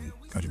hate on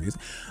country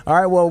music. All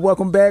right, well,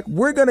 welcome back.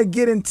 We're going to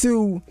get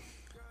into,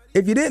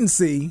 if you didn't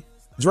see,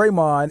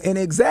 Draymond and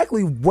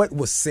exactly what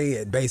was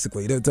said,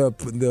 basically,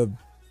 the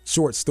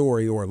short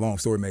story or long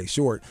story made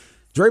short.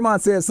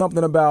 Draymond said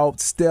something about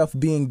Steph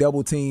being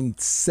double-teamed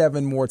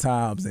 7 more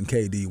times than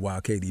KD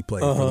while KD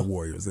played for the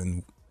Warriors.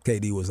 And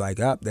KD was like,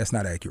 that's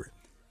not accurate.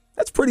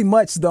 That's pretty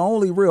much the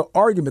only real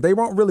argument. They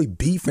weren't really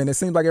beefing. It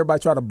seemed like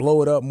everybody tried to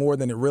blow it up more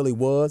than it really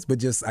was. But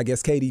just, I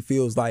guess KD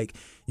feels like,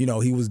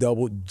 he was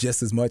doubled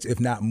just as much,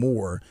 if not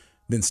more,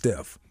 than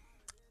Steph.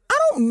 I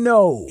don't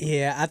know.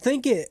 Yeah, I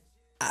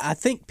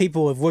think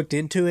people have looked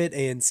into it,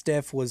 and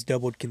Steph was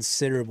doubled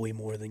considerably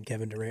more than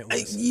Kevin Durant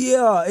was.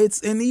 Yeah,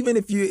 and even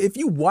if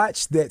you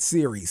watch that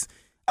series,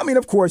 I mean,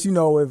 of course,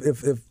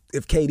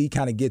 if KD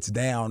kind of gets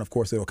down, of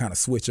course it'll kind of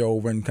switch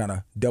over and kind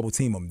of double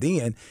team him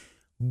then.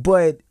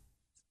 But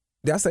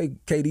did I say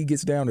KD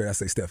gets down or did I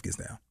say Steph gets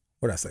down?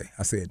 What did I say?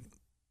 I said.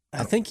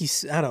 I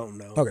don't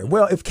know. Okay,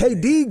 well, if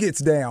KD gets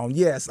down,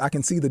 yes, I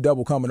can see the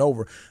double coming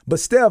over.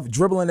 But Steph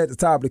dribbling at the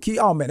top of the key,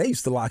 oh man, they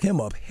used to lock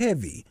him up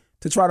heavy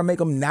to try to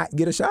make him not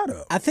get a shot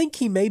up. I think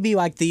he may be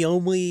like the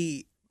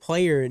only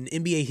player in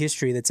NBA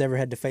history that's ever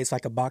had to face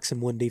like a box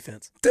and one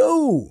defense.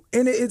 Dude,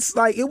 and it's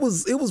like it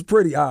was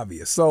pretty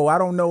obvious. So I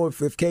don't know if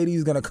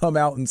KD's going to come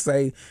out and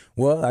say,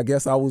 well, I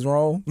guess I was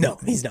wrong. No,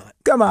 he's not.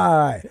 Come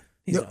on.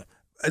 He's not.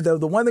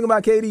 The one thing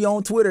about KD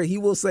on Twitter, he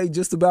will say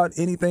just about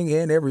anything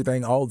and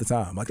everything all the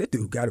time. Like, that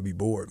dude got to be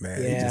bored, man.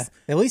 Yeah.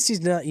 At least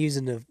he's not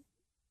using the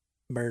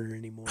burner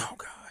anymore. Oh,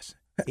 gosh.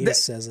 He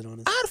just says it on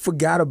his. I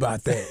forgot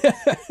about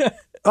that.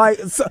 Like,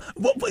 so,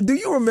 do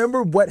you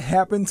remember what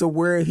happened to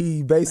where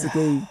he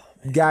basically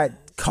got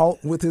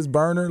caught with his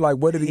burner? Like,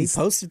 what did he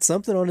posted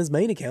something on his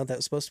main account that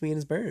was supposed to be in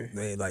his burner.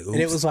 Like, and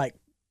it was like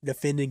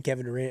defending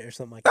Kevin Durant or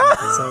something like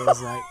that. So it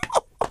was like.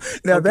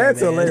 Now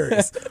that's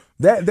hilarious.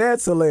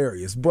 That's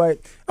hilarious. But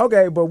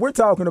we're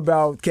talking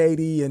about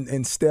KD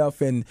and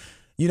Steph and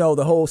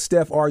the whole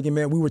Steph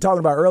argument. We were talking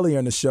about earlier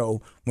in the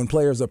show when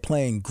players are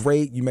playing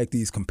great, you make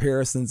these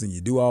comparisons and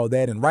you do all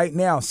that. And right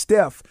now,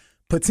 Steph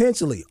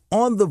potentially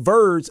on the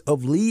verge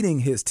of leading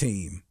his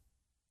team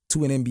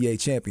to an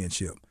NBA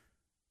championship.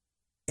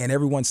 And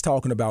everyone's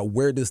talking about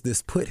where does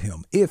this put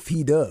him if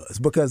he does?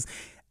 Because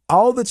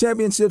all the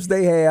championships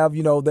they have,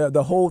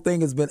 the whole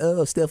thing has been,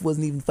 Steph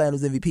wasn't even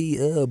Finals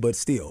MVP, but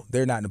still,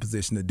 they're not in a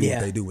position to do what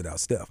they do without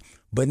Steph.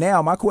 But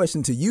now my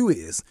question to you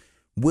is,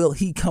 will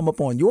he come up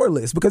on your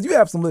list? Because you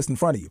have some lists in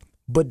front of you.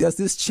 But does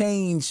this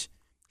change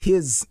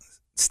his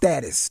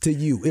status to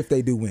you if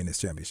they do win this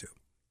championship?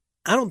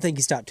 I don't think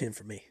he's top 10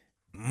 for me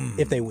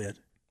if they win.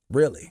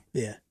 Really?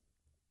 Yeah.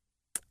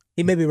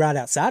 He may be right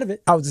outside of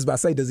it. I was just about to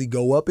say, does he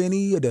go up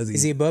any or does he?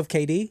 Is he above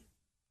KD?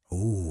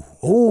 Ooh.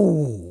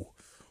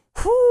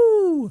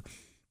 Whew.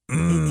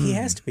 He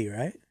has to be,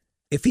 right?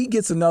 If he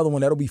gets another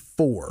one, that'll be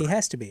 4. He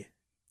has to be.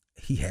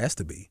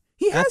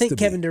 I think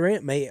Kevin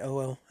Durant may. Oh,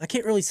 well, I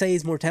can't really say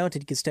he's more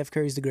talented because Steph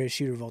Curry's the greatest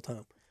shooter of all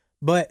time.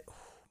 But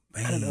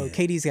I don't know.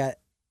 KD's got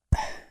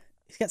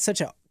such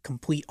a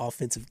complete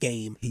offensive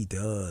game. He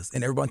does.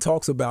 And everyone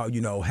talks about,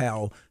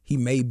 how he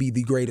may be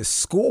the greatest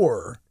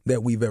scorer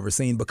that we've ever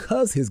seen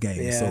because his game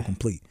is so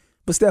complete.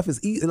 But Steph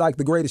is like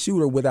the greatest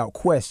shooter without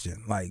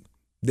question. Like,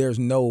 there's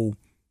no,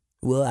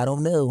 well, I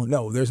don't know.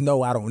 No, there's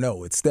no I don't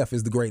know. Steph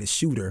is the greatest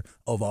shooter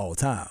of all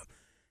time.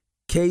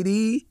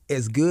 KD,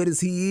 as good as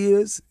he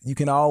is, you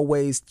can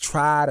always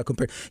try to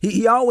compare.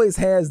 He always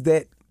has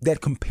that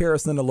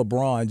comparison to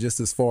LeBron just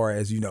as far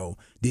as,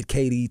 did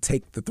KD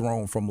take the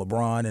throne from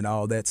LeBron and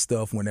all that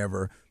stuff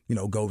whenever,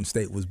 Golden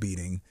State was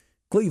beating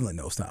Cleveland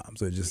those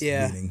times or just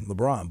beating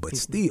LeBron. But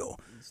still.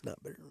 He's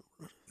not better.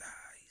 Nah,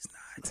 he's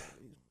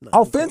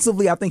not.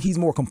 Offensively, I think he's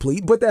more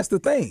complete, but that's the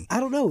thing. I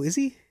don't know. Is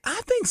he? I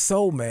think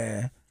so,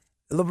 man.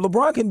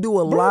 LeBron can do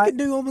a lot. LeBron can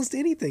do almost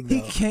anything, though.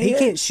 He can. He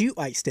can't shoot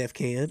like Steph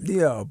can.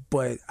 Yeah,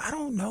 but I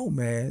don't know,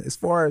 man. As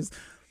far as,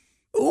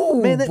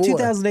 ooh, man, that boy.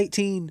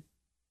 2018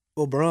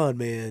 LeBron,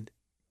 man,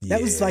 that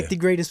was like the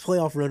greatest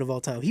playoff run of all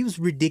time. He was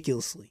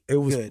ridiculously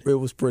good. It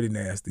was pretty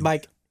nasty.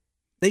 Like,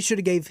 they should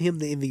have gave him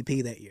the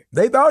MVP that year.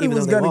 They thought he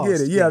was going to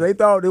get it. Yeah, they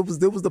thought there was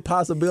the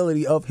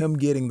possibility of him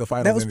getting the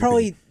Finals MVP. That was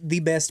probably the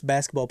best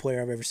basketball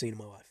player I've ever seen in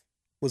my life.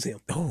 Was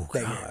him. Oh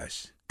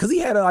gosh. Because he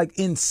had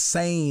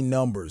insane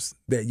numbers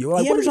that year.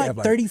 He averaged like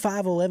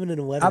 35, 11, and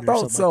 11. I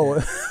thought so.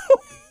 Like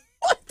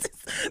What?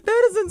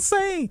 That is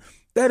insane.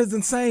 That is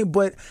insane.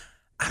 But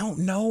I don't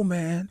know,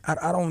 man.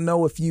 I don't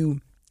know if you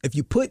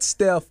put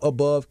Steph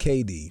above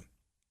KD.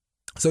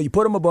 So you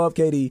put him above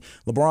KD.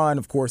 LeBron,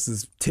 of course,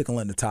 is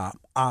tickling the top,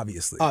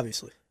 obviously.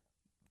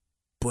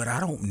 But I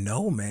don't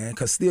know, man,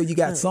 because still you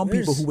got some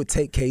people who would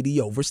take KD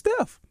over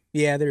Steph.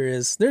 Yeah, there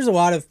is. There's a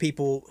lot of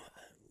people,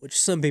 which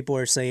some people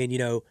are saying,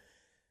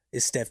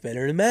 is Steph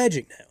better than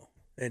Magic now?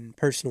 And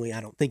personally, I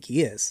don't think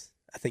he is.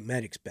 I think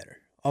Magic's better.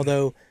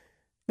 Although,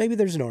 maybe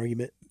there's an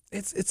argument.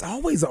 It's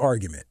always an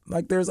argument.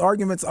 Like, there's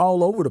arguments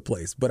all over the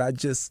place. But I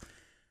just,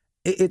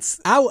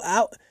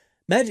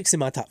 Magic's in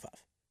my top 5.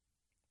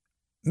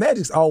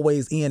 Magic's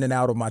always in and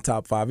out of my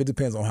top 5. It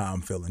depends on how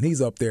I'm feeling.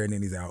 He's up there and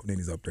then he's out, and then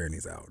he's up there and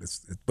he's out.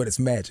 But it's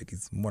Magic.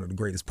 He's one of the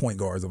greatest point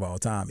guards of all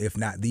time, if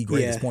not the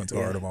greatest point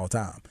guard of all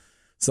time.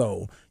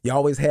 So you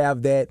always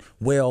have that,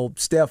 well,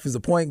 Steph is a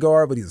point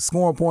guard, but he's a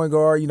scoring point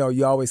guard.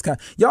 You always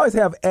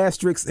have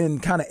asterisks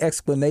and kind of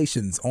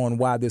explanations on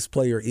why this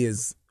player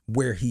is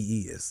where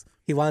he is.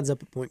 He winds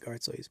up a point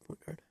guard, so he's a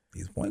point guard.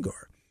 He's a point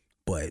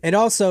guard. And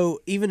also,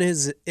 even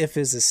if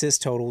his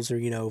assist totals are,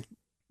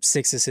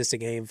 6 assists a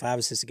game, 5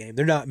 assists a game,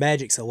 they're not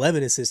Magic's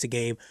 11 assists a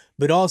game,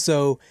 but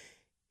also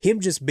him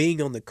just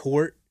being on the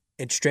court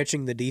and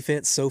stretching the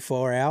defense so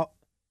far out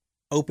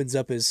opens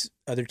up his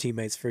other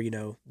teammates for,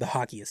 the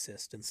hockey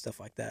assist and stuff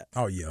like that.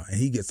 Oh, yeah. And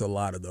he gets a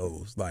lot of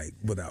those, like,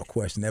 without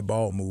question. That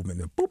ball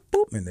movement, and boop,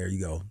 boop, and there you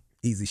go.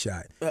 Easy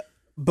shot.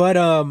 But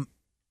I'm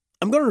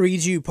going to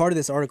read you part of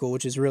this article,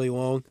 which is really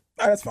long.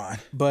 Oh, that's fine.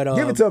 But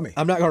give it to me.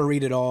 I'm not going to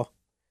read it all,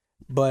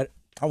 but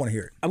I want to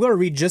hear it. I'm going to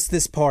read just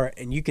this part,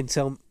 and you can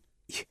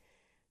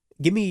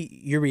give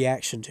me your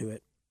reaction to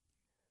it.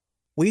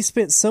 We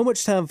spent so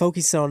much time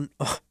focusing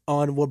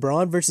on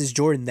LeBron versus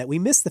Jordan that we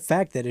missed the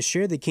fact that a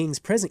share of the Kings'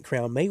 present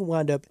crown may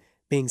wind up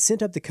being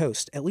sent up the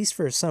coast, at least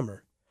for a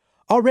summer.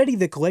 Already,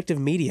 the collective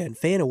media and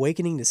fan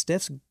awakening to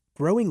Steph's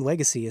growing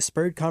legacy has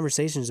spurred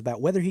conversations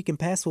about whether he can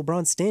pass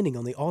LeBron's standing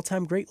on the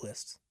all-time great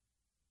list.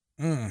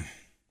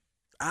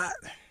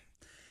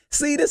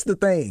 See, this is the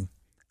thing.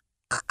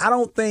 I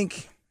don't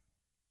think...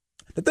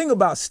 The thing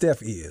about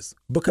Steph is,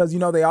 because,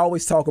 they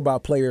always talk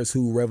about players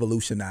who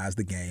revolutionized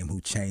the game, who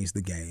changed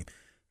the game.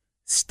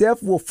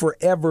 Steph will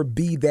forever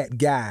be that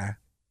guy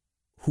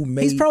who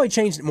made... He's probably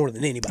changed it more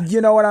than anybody. You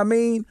know what I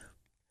mean?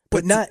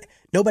 But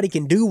nobody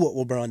can do what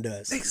LeBron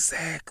does.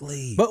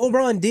 Exactly. But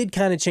LeBron did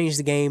kind of change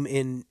the game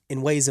in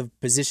ways of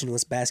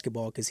positionless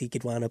basketball because he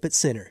could wind up at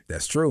center.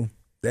 That's true.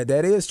 That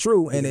is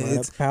true. And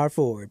it's power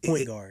forward,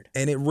 point guard.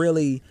 And it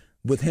really...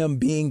 With him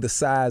being the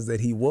size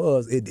that he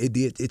was,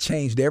 it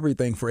changed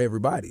everything for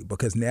everybody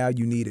because now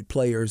you needed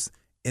players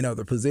in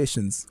other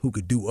positions who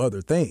could do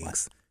other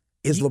things.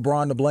 Is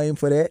LeBron to blame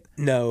for that?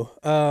 No.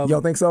 You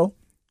don't think so?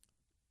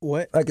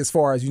 What? Like as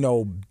far as,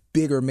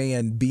 bigger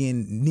man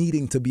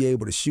needing to be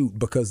able to shoot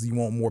because you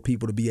want more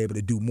people to be able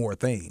to do more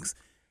things.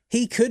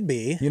 He could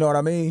be. You know what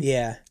I mean?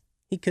 Yeah,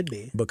 he could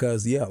be.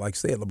 Because, like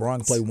you said, LeBron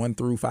can play 1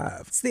 through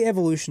 5. It's the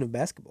evolution of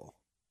basketball.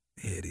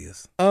 It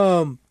is.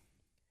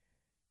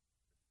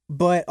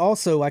 But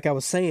also, like I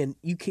was saying,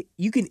 you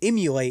can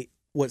emulate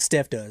what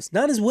Steph does.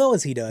 Not as well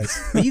as he does,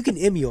 but you can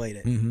emulate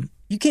it. Mm-hmm.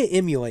 You can't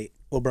emulate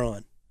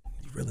LeBron.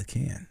 You really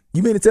can.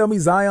 You mean to tell me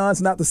Zion's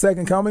not the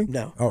second coming?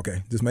 No.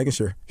 Okay, just making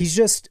sure. He's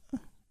just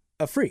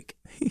a freak.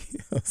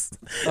 Yes.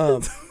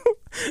 Dude,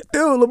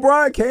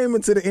 LeBron came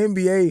into the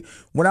NBA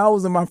when I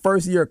was in my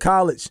first year of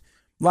college.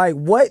 Like,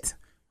 what?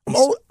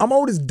 I'm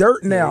old as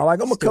dirt now. Yeah,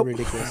 like, I'm a couple.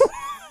 Ridiculous.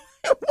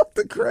 What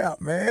the crap,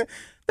 man?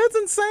 That's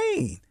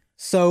insane.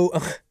 So...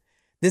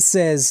 This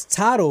says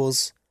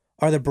titles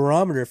are the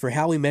barometer for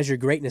how we measure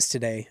greatness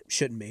today.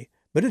 Shouldn't be,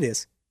 but it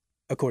is,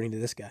 according to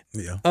this guy.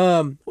 Yeah.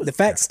 The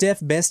fact Steph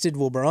bested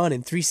LeBron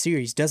in 3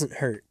 series doesn't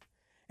hurt.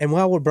 And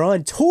while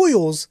LeBron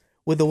toils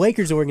with the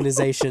Lakers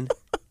organization,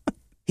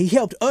 he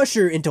helped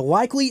usher into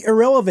likely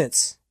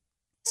irrelevance.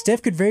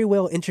 Steph could very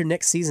well enter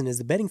next season as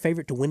the betting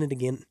favorite to win it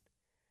again.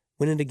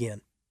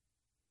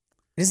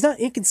 It is not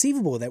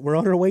inconceivable that we're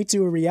on our way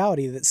to a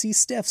reality that sees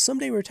Steph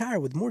someday retire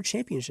with more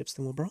championships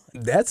than LeBron.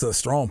 That's a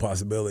strong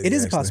possibility. It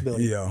is actually. A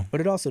possibility, yeah.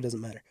 But it also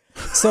doesn't matter.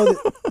 So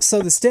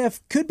the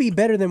Steph could be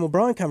better than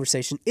LeBron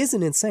conversation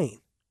isn't insane.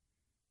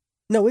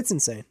 No, it's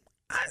insane.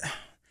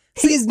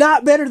 He is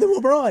not better than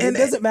LeBron. It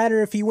doesn't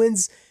matter if he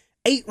wins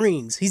 8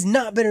 rings. He's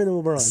not better than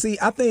LeBron. See,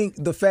 I think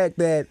the fact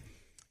that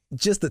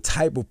just the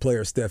type of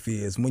player Steph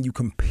is, when you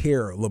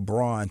compare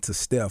LeBron to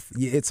Steph,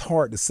 it's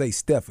hard to say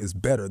Steph is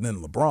better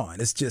than LeBron.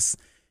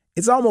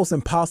 It's almost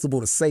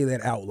impossible to say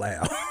that out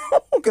loud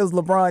because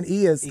LeBron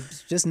is.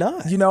 He's just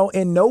not.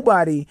 And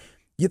nobody,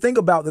 you think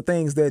about the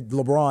things that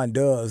LeBron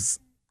does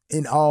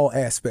in all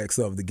aspects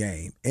of the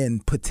game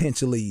and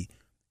potentially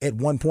at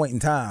some point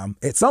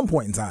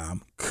in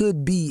time,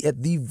 could be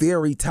at the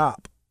very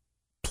top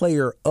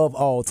player of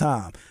all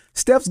time.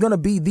 Steph's going to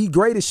be the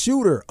greatest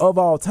shooter of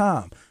all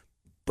time.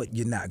 But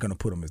you're not going to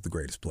put him as the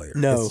greatest player.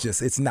 No.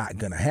 It's not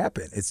going to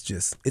happen.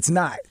 It's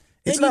not.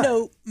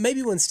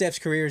 Maybe when Steph's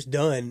career is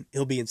done,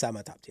 he'll be inside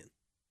my top 10.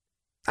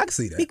 I can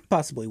see that. He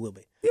possibly will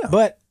be. Yeah.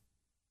 But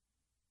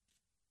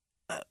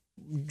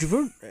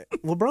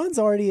LeBron's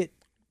already at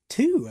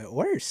 2 at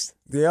worst.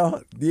 Yeah.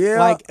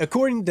 Like,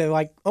 according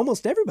to,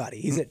 almost everybody,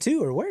 he's at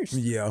 2 or worse.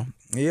 Yeah.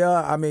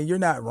 I mean, you're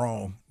not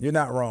wrong.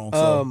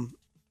 So.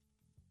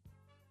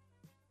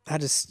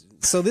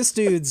 So this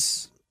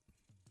dude's...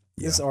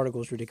 This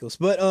article is ridiculous.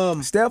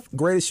 But Steph,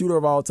 greatest shooter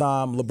of all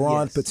time.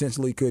 LeBron Yes.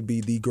 potentially could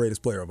be the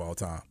greatest player of all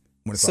time.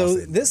 When it's all so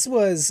said and this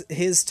was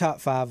his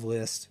top 5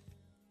 list.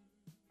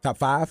 done. Top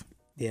 5?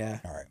 Yeah.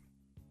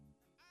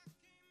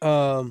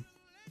 All right.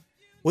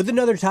 With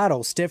another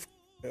title,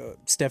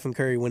 Stephen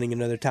Curry winning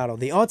another title,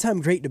 the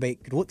all-time great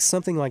debate could look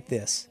something like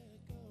this: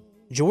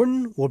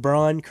 Jordan,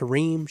 LeBron,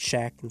 Kareem,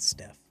 Shaq, and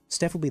Steph.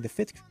 Steph will be the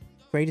 5th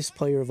greatest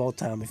player of all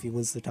time if he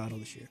wins the title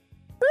this year.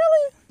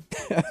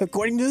 Really?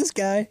 According to this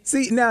guy.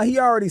 See, now he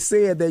already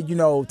said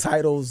that,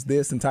 titles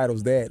this and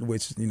titles that,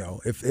 which,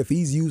 if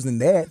he's using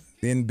that,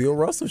 then Bill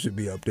Russell should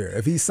be up there.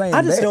 If he's saying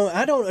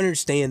I don't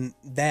understand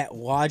that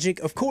logic.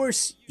 Of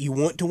course, you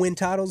want to win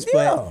titles,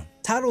 but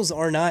titles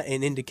are not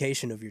an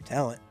indication of your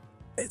talent.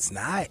 It's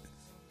not.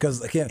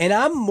 Because again, And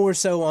I'm more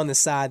so on the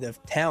side of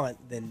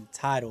talent than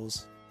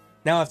titles.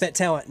 Now, if that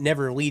talent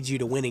never leads you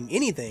to winning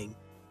anything,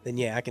 then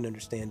yeah, I can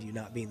understand you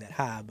not being that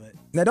high. But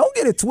now don't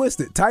get it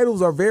twisted.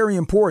 Titles are very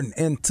important.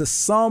 And to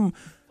some,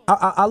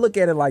 I look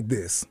at it like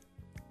this.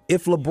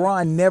 If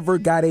LeBron never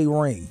got a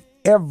ring,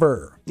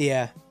 ever,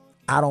 yeah,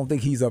 I don't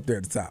think he's up there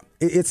at the top.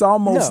 It's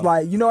almost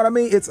like, you know what I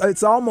mean?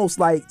 It's almost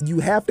like you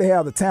have to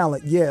have the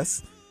talent,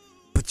 yes,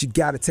 but you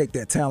got to take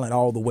that talent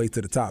all the way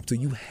to the top. So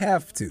you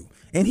have to.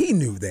 And he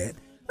knew that.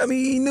 I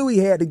mean, he knew he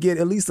had to get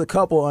at least a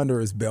couple under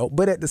his belt.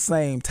 But at the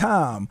same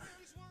time,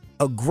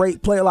 a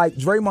great player like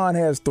Draymond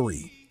has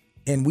 3.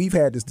 And we've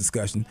had this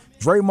discussion.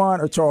 Draymond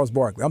or Charles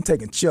Barkley? I'm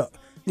taking Chuck.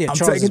 Yeah, I'm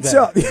Charles taking is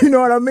Chuck. better. You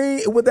know what I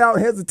mean? Without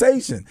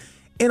hesitation.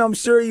 And I'm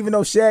sure even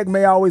though Shaq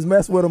may always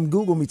mess with him,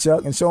 Google me,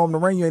 Chuck, and show him the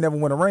ring, you ain't never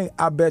win a ring,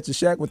 I bet you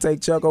Shaq would take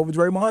Chuck over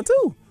Draymond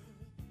too.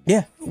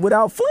 Yeah.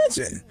 Without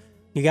flinching.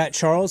 You got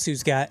Charles,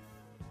 who's got,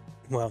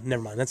 well,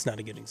 never mind. That's not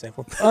a good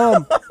example.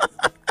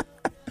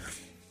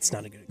 It's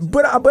not a good example.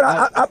 But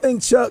I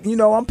think Chuck,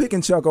 I'm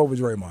picking Chuck over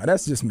Draymond.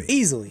 That's just me.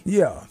 Easily.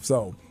 Yeah.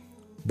 So,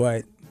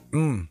 but,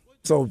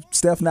 so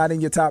Steph not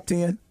in your top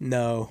 10?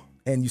 No.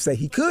 And you say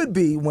he could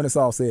be when it's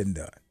all said and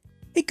done.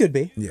 He could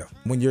be. Yeah.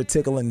 When you're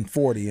tickling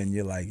 40 and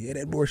you're like, yeah,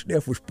 that boy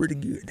Steph was pretty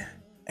good.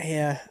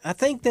 Yeah. I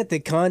think that the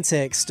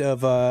context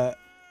of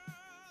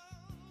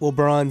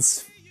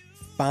LeBron's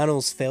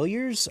finals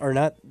failures are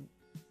not,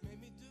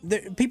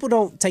 people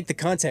don't take the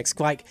context.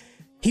 Like,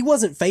 he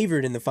wasn't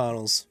favored in the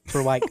finals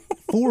for like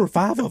 4 or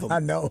 5 of them. I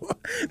know.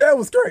 That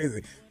was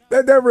crazy.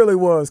 That really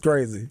was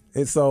crazy.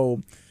 And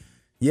so,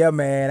 yeah,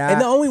 man.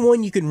 And the only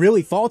one you can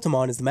really fault him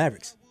on is the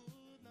Mavericks.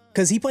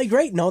 Because he played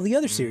great in all the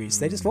other series.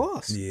 They just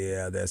lost.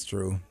 Yeah, that's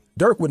true.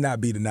 Dirk would not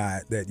be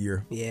denied that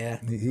year. Yeah.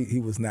 He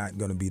was not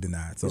going to be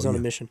denied. So he was on a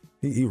mission.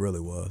 He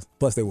really was.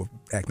 Plus, they were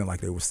acting like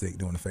they were sick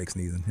doing the fake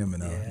sneezing, him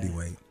and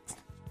D-Wade.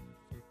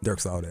 Dirk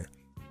saw that.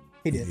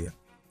 He did. Yeah.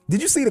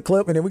 Did you see the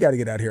clip? And then we got to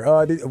get out of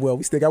here.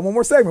 We still got one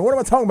more segment. What am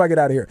I talking about? Get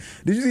out of here.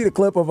 Did you see the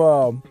clip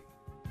of,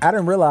 I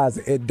didn't realize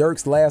at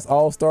Dirk's last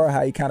All-Star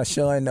how he kind of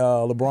shunned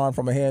LeBron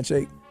from a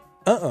handshake?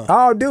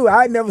 Oh, dude,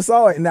 I never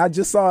saw it, and I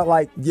just saw it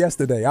like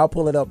yesterday. I'll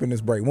pull it up in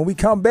this break. When we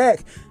come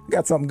back, we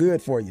got something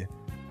good for you.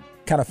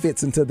 Kind of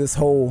fits into this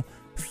whole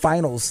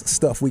finals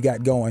stuff we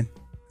got going.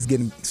 It's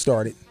getting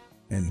started,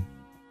 and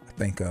I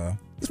think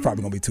it's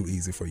probably going to be too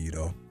easy for you,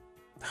 though.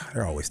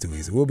 They're always too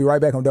easy. We'll be right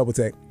back on Double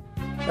Tech.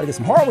 Gotta get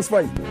some hard ones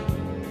for you.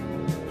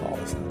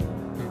 Pause.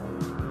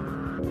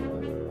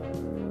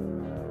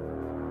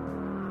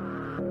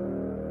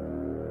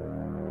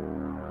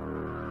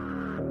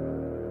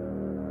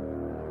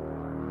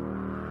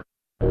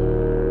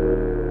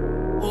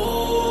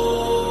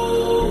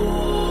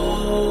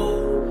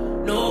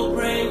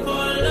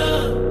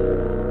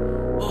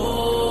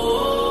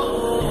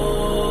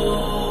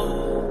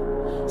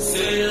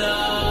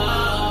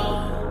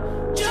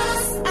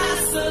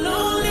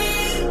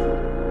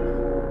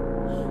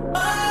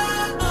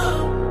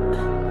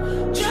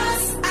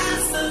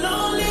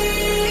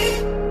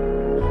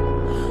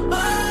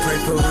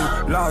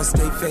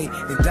 Stay fake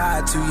and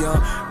die too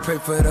young. Pray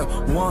for the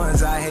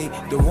ones I hate,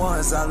 the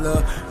ones I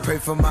love. Pray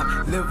for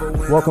my liver.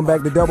 Welcome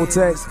back to Double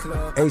Tech.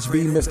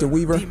 HB, Mr.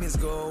 Weaver.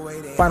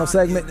 Final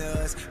segment,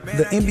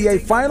 the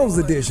NBA Finals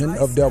edition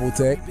of Double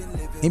Tech.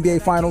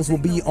 NBA Finals will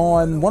be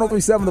on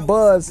 103.7 The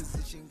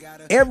Buzz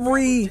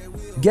every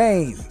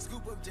game.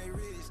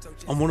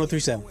 On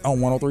 103.7. On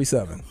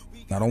 103.7.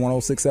 Not on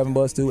 106.7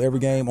 Buzz 2. Every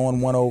game on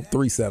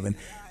 103.7.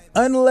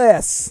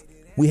 Unless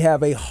we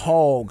have a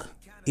hog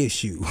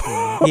issue.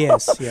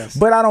 Yes.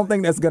 But I don't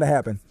think that's gonna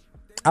happen.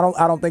 I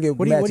don't think it.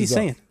 What are you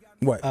saying?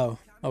 What? Oh,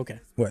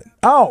 okay. What?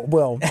 Oh,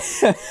 well.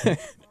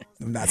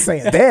 I'm not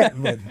saying that.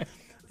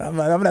 But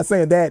I'm not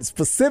saying that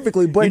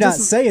specifically. But you're not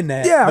saying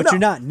that. Yeah, but no.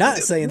 You're not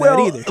saying that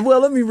either. Well,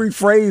 let me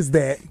rephrase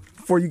that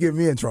before you get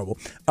me in trouble.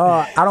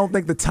 I don't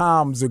think the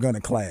times are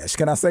gonna clash.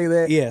 Can I say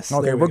that? Yes.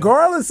 Okay.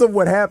 Regardless of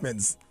what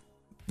happens,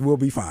 we'll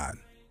be fine.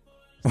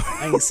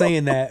 I ain't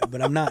saying that,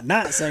 but I'm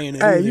not saying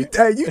it. Hey,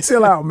 you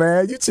chill out,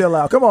 man. You chill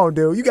out. Come on,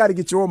 dude. You got to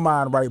get your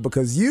mind right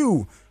because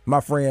you, my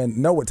friend,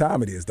 know what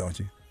time it is, don't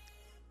you?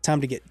 Time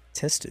to get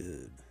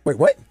tested. Wait,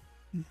 what?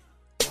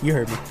 You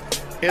heard me.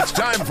 It's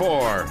time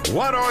for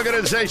What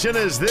Organization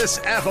Is This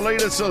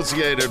Athlete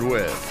Associated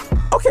With?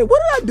 Okay,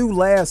 what did I do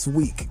last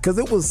week? Because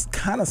it was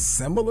kind of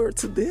similar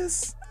to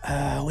this.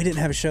 We didn't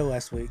have a show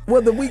last week.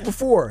 Well, the week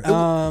before.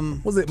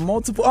 Was it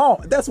multiple? Oh,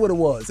 that's what it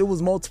was. It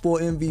was multiple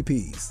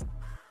MVPs.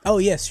 Oh,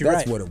 yes, you're right.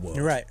 That's what it was.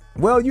 You're right.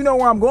 Well, you know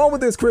where I'm going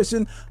with this,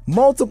 Christian.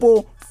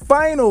 Multiple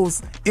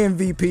finals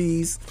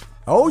MVPs.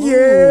 Oh,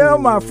 yeah,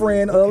 my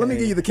friend. Let me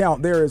give you the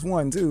count. There is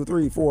 1, 2,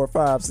 3, 4,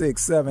 5,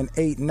 6, 7,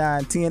 8,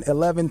 9, 10,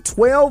 11,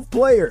 12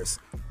 players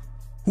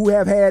who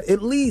have had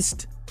at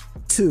least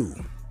 2.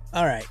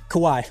 All right,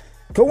 Kawhi.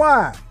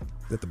 Kawhi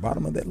is at the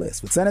bottom of that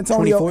list with San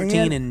Antonio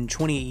 2014 and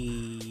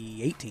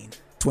 2018.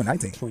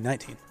 2019.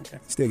 2019, okay.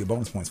 Still get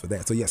bonus points for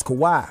that. So, yes,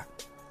 Kawhi.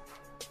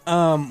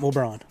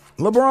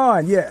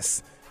 LeBron,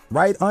 yes.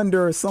 Right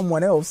under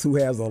someone else who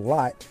has a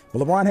lot. But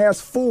LeBron has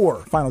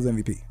 4 finals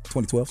MVP.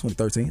 2012,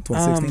 2013,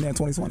 2016, and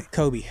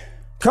 2020.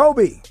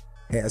 Kobe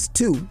has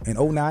 2 in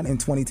 09 and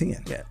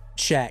 2010. Yeah.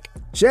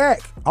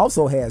 Shaq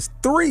also has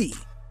 3.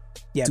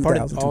 Yeah, part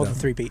of all the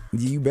 3-peat.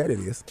 You bet it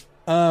is.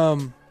 All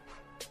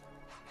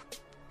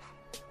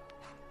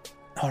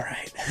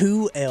right.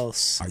 Who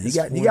else?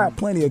 You got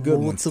plenty of good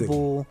ones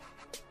too.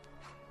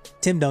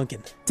 Tim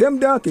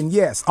Duncan,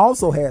 yes,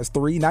 also has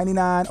 3,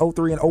 99,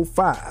 03, and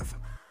 05.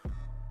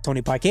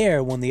 Tony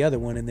Parker won the other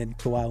one, and then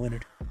Kawhi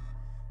Leonard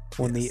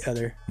won the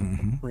other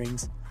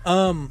rings.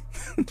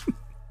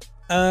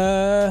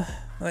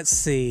 Let's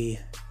see.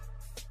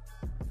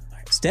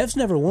 Steph's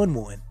never won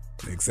one.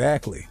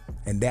 Exactly.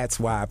 And that's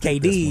why I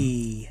picked KD.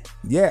 This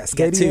one. Yes,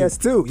 KD has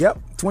 2. Yep,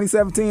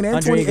 2017 and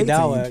Andre 2018.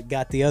 Iguodala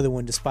got the other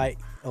one despite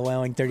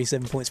allowing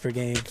 37 points per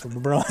game from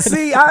LeBron.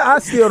 See, I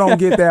still don't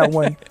get that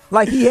one.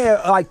 Like, he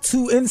had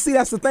 2, and see,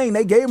 that's the thing.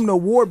 They gave him the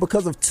award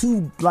because of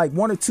 2, 1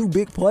 or 2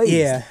 big plays.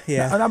 Yeah.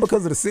 Not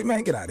because of the sit.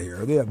 Man, get out of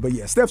here. Yeah, but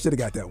yeah, Steph should have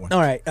got that one. All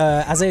right,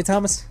 Isaiah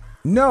Thomas?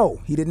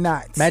 No, he did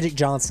not. Magic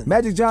Johnson.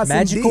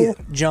 Magical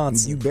did.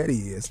 Johnson. You bet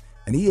he is.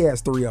 And he has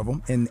 3 of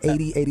them in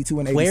 80, 82,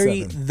 and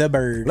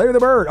 87. Larry the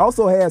Bird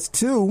also has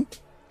 2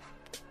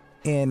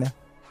 in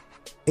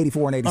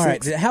 84 and 86. All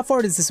right, how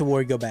far does this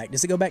award go back?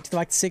 Does it go back to the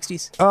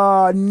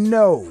 60s?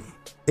 No.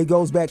 It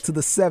goes back to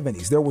the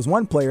 70s. There was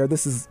one player,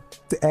 this is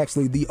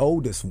actually the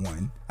oldest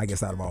one, I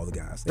guess, out of all the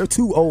guys. There are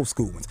 2 old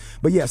school ones.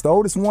 But yes, the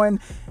oldest one,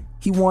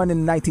 he won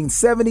in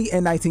 1970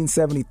 and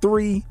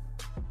 1973,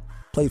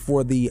 played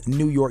for the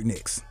New York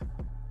Knicks.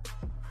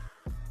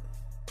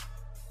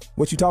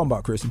 What you talking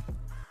about, Christian?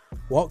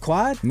 Walt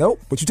Clyde? Nope.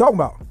 What you talking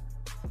about?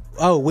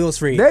 Oh,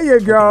 Willis Reed. There you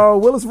go.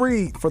 Okay. Willis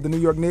Reed for the New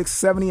York Knicks,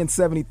 70 and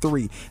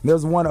 73. And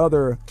there's one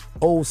other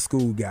old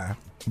school guy,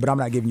 but I'm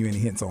not giving you any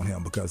hints on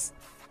him because,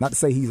 not to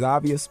say he's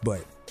obvious,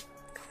 but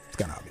it's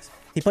kind of obvious.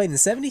 He played in the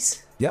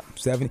 70s? Yep,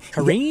 70.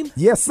 Kareem?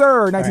 Yes,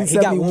 sir. 1971. Right, he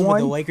got one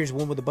with the Lakers,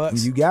 one with the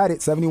Bucks. You got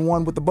it.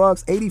 71 with the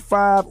Bucks,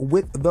 85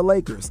 with the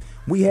Lakers.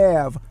 We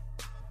have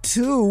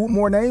 2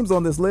 more names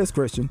on this list,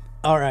 Christian.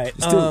 All right.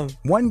 Just 2.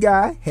 One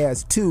guy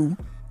has 2.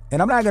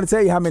 And I'm not going to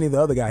tell you how many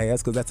the other guy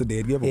has because that's a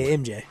dead giveaway. Yeah,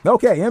 MJ.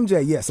 Okay,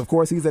 MJ, yes. Of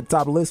course, he's at the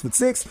top of the list with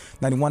 6,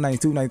 91,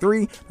 92,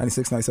 93,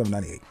 96, 97,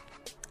 98.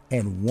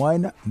 And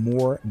one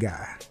more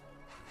guy.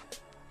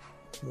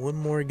 One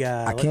more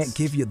guy. I can't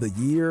give you the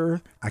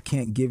year. I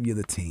can't give you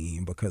the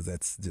team because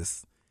that's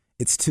just,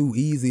 it's too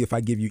easy if I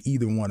give you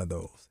either one of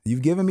those.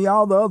 You've given me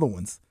all the other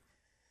ones,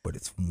 but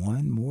it's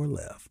one more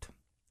left.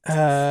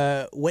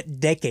 What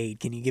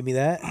decade? Can you give me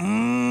that?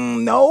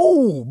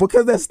 No,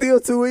 because that's still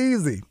too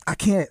easy. I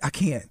can't.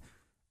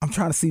 I'm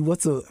trying to see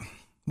what's a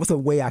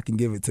way I can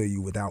give it to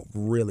you without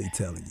really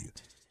telling you.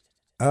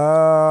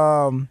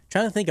 Trying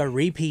to think a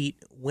repeat.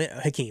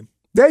 Hakeem.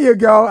 There you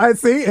go. I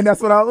see, and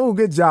that's what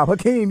good job.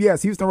 Hakeem,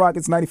 yes, Houston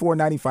Rockets 94,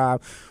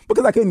 95,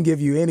 because I couldn't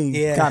give you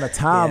any kind of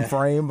time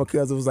frame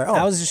because it was like,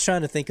 I was just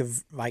trying to think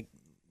of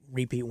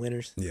repeat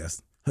winners.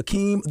 Yes.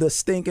 Hakeem, the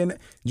stinking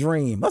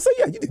dream. I say,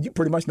 you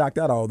pretty much knocked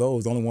out all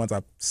those. The only ones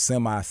I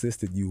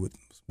semi-assisted you with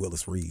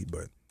Willis Reed,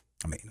 but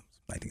I mean, it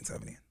was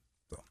 1970.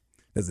 So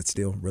does it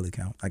still really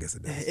count? I guess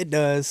it does. It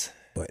does.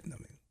 But I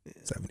mean,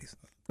 70s.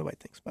 Nobody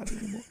thinks about it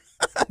anymore.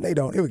 They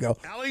don't. Here we go.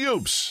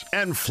 Alley-oops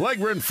and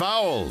flagrant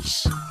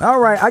fouls. All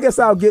right, I guess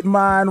I'll get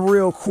mine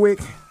real quick.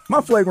 My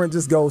flagrant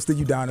just goes to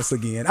Udonis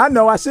again. I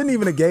know I shouldn't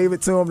even have gave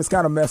it to him. It's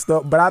kind of messed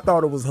up, but I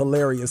thought it was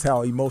hilarious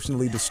how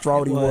emotionally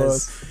distraught he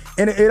was.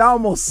 And it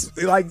almost,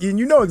 and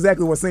you know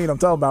exactly what scene I'm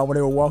talking about when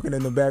they were walking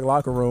in the back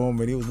locker room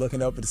and he was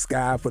looking up at the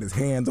sky, put his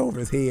hands over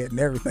his head and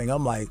everything.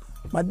 I'm like,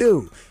 my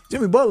dude,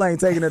 Jimmy Butler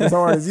ain't taking it as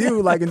hard as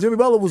you. And Jimmy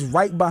Butler was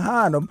right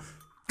behind him,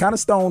 kind of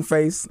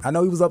stone-faced. I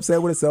know he was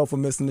upset with himself for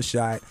missing the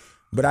shot.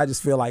 But I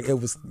just feel like it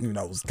was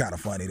kind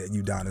of funny that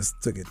Udonis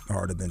took it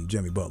harder than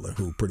Jimmy Butler,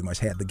 who pretty much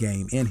had the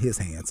game in his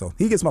hands. So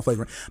he gets my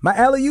flagrant. My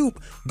alley-oop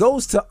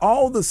goes to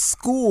all the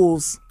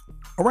schools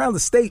around the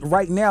state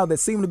right now that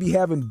seem to be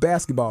having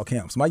basketball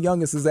camps. My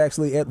youngest is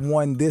actually at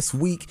one this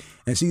week,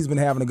 and she's been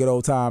having a good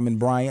old time in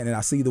Bryant, and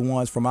I see the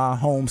ones from our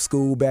home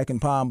school back in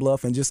Pine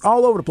Bluff and just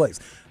all over the place.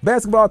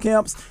 Basketball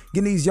camps,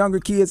 getting these younger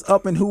kids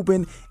up and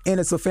hooping, and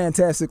it's a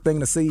fantastic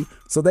thing to see.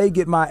 So they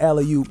get my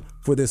alley-oop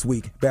for this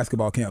week,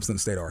 basketball camps in the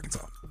state of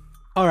Arkansas.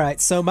 All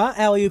right, so my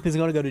alley-oop is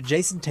going to go to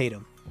Jason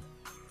Tatum.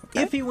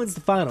 Okay. If he wins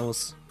the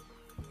finals,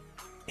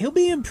 he'll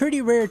be in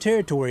pretty rare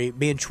territory,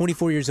 being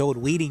 24 years old,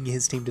 leading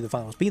his team to the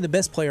finals, being the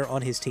best player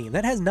on his team.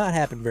 That has not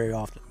happened very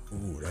often.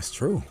 Ooh, that's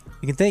true.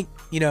 You can think,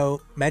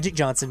 Magic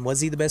Johnson,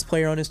 was he the best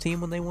player on his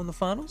team when they won the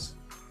finals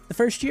the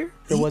first year?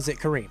 Or was it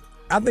Kareem?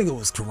 I think it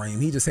was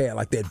Kareem. He just had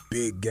like that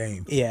big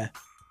game. Yeah.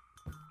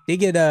 Did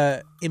get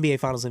NBA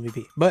Finals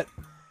MVP. But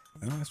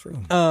that's true.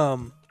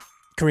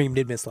 Kareem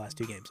did miss the last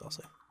 2 games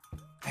also.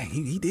 Hey,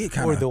 he did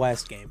kind of. Or the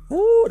last game.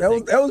 Ooh, that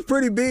was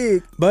pretty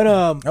big. But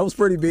that was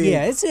pretty big.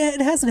 Yeah,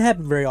 it hasn't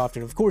happened very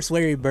often. Of course,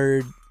 Larry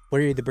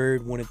the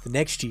Bird won it the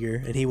next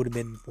year, and he would have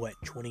been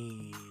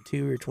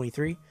 22 or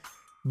 23.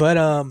 But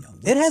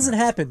it hasn't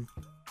happened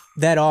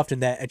that often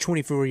that a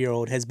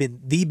 24-year-old has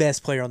been the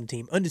best player on the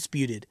team,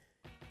 undisputed,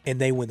 and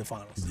they win the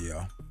finals.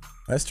 Yeah,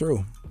 that's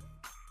true.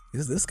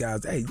 This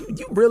guy's, hey,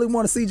 you really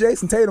want to see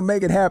Jason Tatum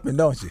make it happen,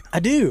 don't you? I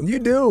do. You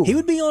do. He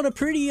would be on a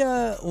pretty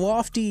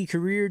lofty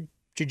career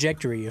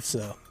trajectory if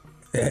so.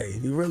 Hey,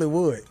 he really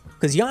would.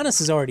 Because Giannis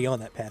is already on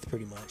that path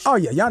pretty much. Oh,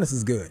 yeah, Giannis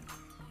is good.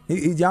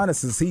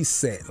 He's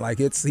set. Like,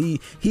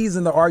 he's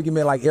in the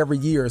argument like every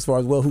year as far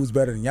as, well, who's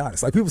better than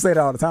Giannis? Like, people say that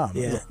all the time.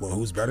 Yeah. Like, well,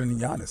 who's better than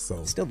Giannis?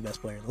 So still the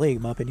best player in the league,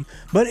 in my opinion.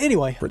 But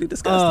anyway. Pretty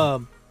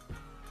disgusting.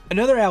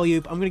 Another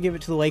alley-oop. I'm going to give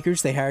it to the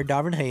Lakers. They hired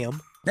Darvin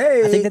Ham.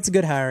 Hey. I think that's a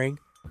good hiring.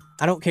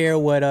 I don't care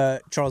what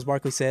Charles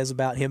Barkley says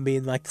about him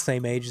being like the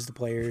same age as the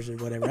players or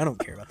whatever. I don't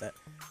care about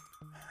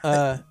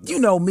that. You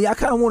know me. I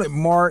kind of wanted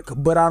Mark,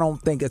 but I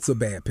don't think it's a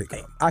bad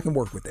pickup. I can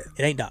work with that.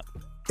 It ain't Doc.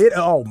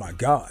 Oh, my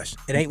gosh.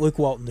 It ain't Luke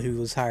Walton who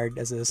was hired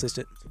as an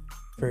assistant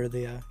for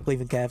the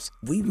Cleveland Cavs.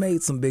 We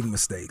made some big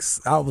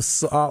mistakes. I was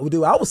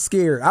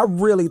scared. I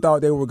really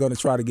thought they were going to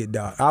try to get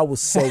Doc. I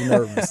was so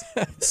nervous.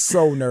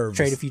 So nervous.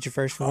 Trade a future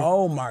first for him.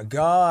 Oh, my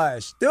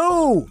gosh.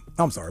 Dude.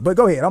 I'm sorry, but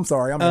go ahead. I'm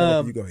sorry. I'm going to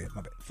let you go ahead.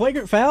 My bad.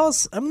 Flagrant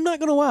fouls? I'm not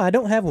going to lie. I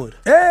don't have one.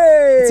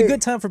 Hey! It's a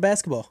good time for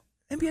basketball.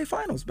 NBA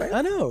Finals, baby.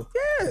 I know.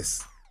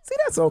 Yes. See,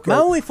 that's okay. My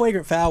only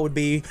flagrant foul would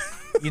be,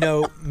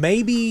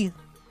 maybe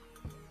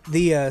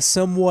the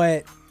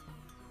somewhat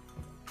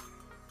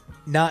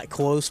not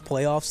close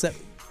playoffs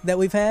that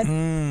we've had.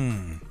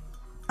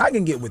 I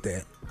can get with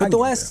that. But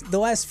the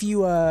last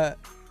few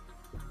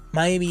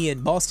Miami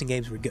and Boston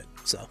games were good.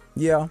 So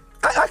yeah,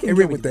 I can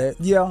get with that.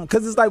 Yeah,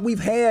 because it's like we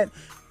had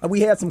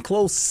some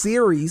close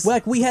series.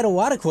 Like we had a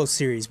lot of close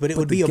series, but it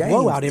would be a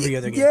blowout every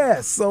other game.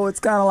 Yes, so it's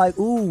kind of like,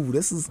 ooh,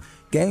 this is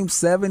game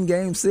 7,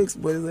 game 6,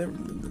 what is it,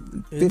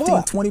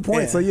 15, 20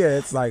 points. Yeah. So yeah,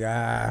 it's like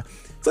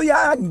So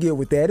yeah, I can get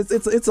with that.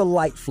 It's a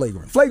light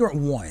flagrant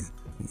 1.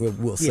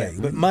 We'll say.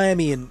 But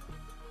Miami and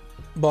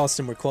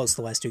Boston were close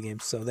the last 2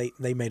 games, so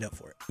they made up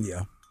for it.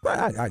 Yeah.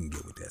 I can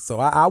get with that. So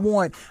I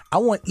want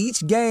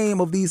each game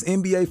of these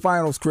NBA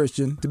Finals,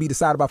 Christian, to be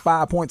decided by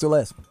 5 points or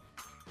less.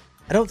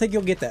 I don't think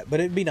you'll get that, but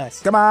it'd be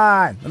nice. Come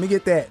on, let me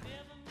get that.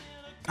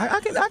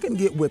 I can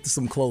get with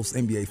some close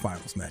NBA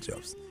Finals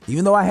matchups.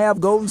 Even though I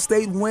have Golden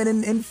State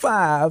winning in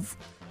 5,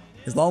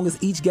 as long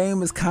as each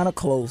game is kind of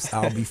close,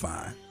 I'll be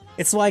fine.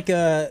 It's like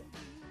the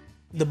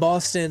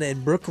Boston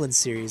and Brooklyn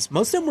series.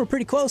 Most of them were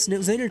pretty close, and it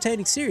was an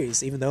entertaining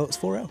series, even though it was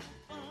 4-0.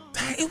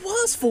 It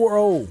was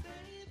 4-0.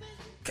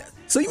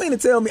 So you mean to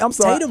tell me, I'm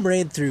sorry. Tatum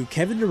ran through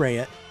Kevin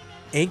Durant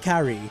and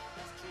Kyrie.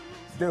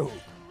 Dude.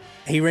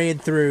 He ran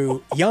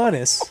through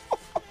Giannis,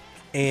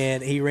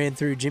 and he ran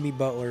through Jimmy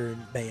Butler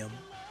and Bam.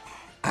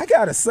 I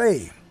got to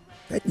say,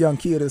 that young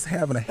kid is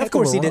having a heck of a run. Of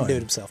course, he didn't do it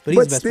himself, but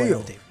he's the best player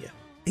on the team. Yeah.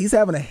 He's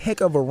having a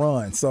heck of a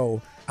run.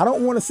 So I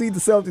don't want to see the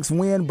Celtics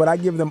win, but I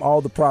give them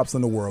all the props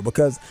in the world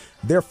because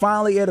they're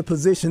finally at a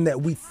position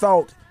that we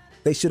thought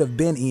they should have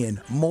been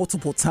in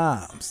multiple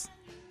times.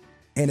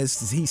 And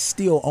he's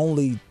still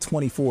only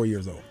 24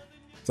 years old.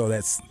 So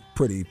that's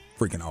pretty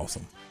freaking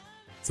awesome.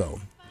 So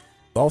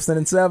Boston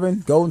in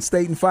 7, Golden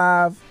State in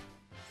 5.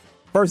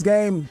 First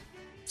game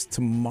is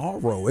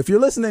tomorrow. If you're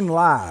listening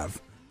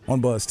live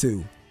on Buzz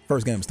 2,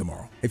 first game is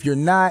tomorrow. If you're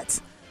not,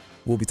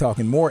 we'll be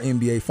talking more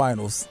NBA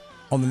Finals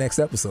on the next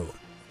episode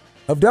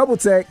of Double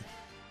Tech.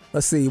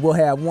 Let's see. We'll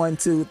have 1,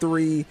 2,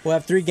 3. We'll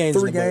have 3 games.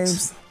 3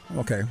 games.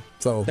 Okay.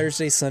 So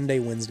Thursday, Sunday,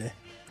 Wednesday.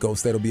 Golden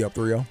State will be up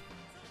 3-0.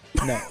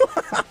 No.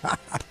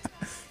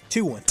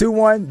 2-1.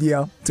 2-1.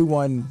 Yeah.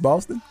 2-1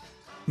 Boston.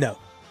 No.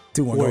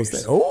 2-1 Golden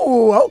State.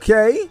 Oh,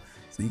 okay.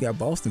 So you got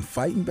Boston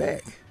fighting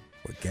back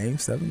for Game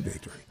 7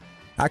 victory.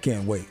 I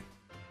can't wait.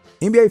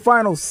 NBA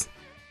Finals.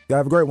 Y'all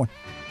have a great one.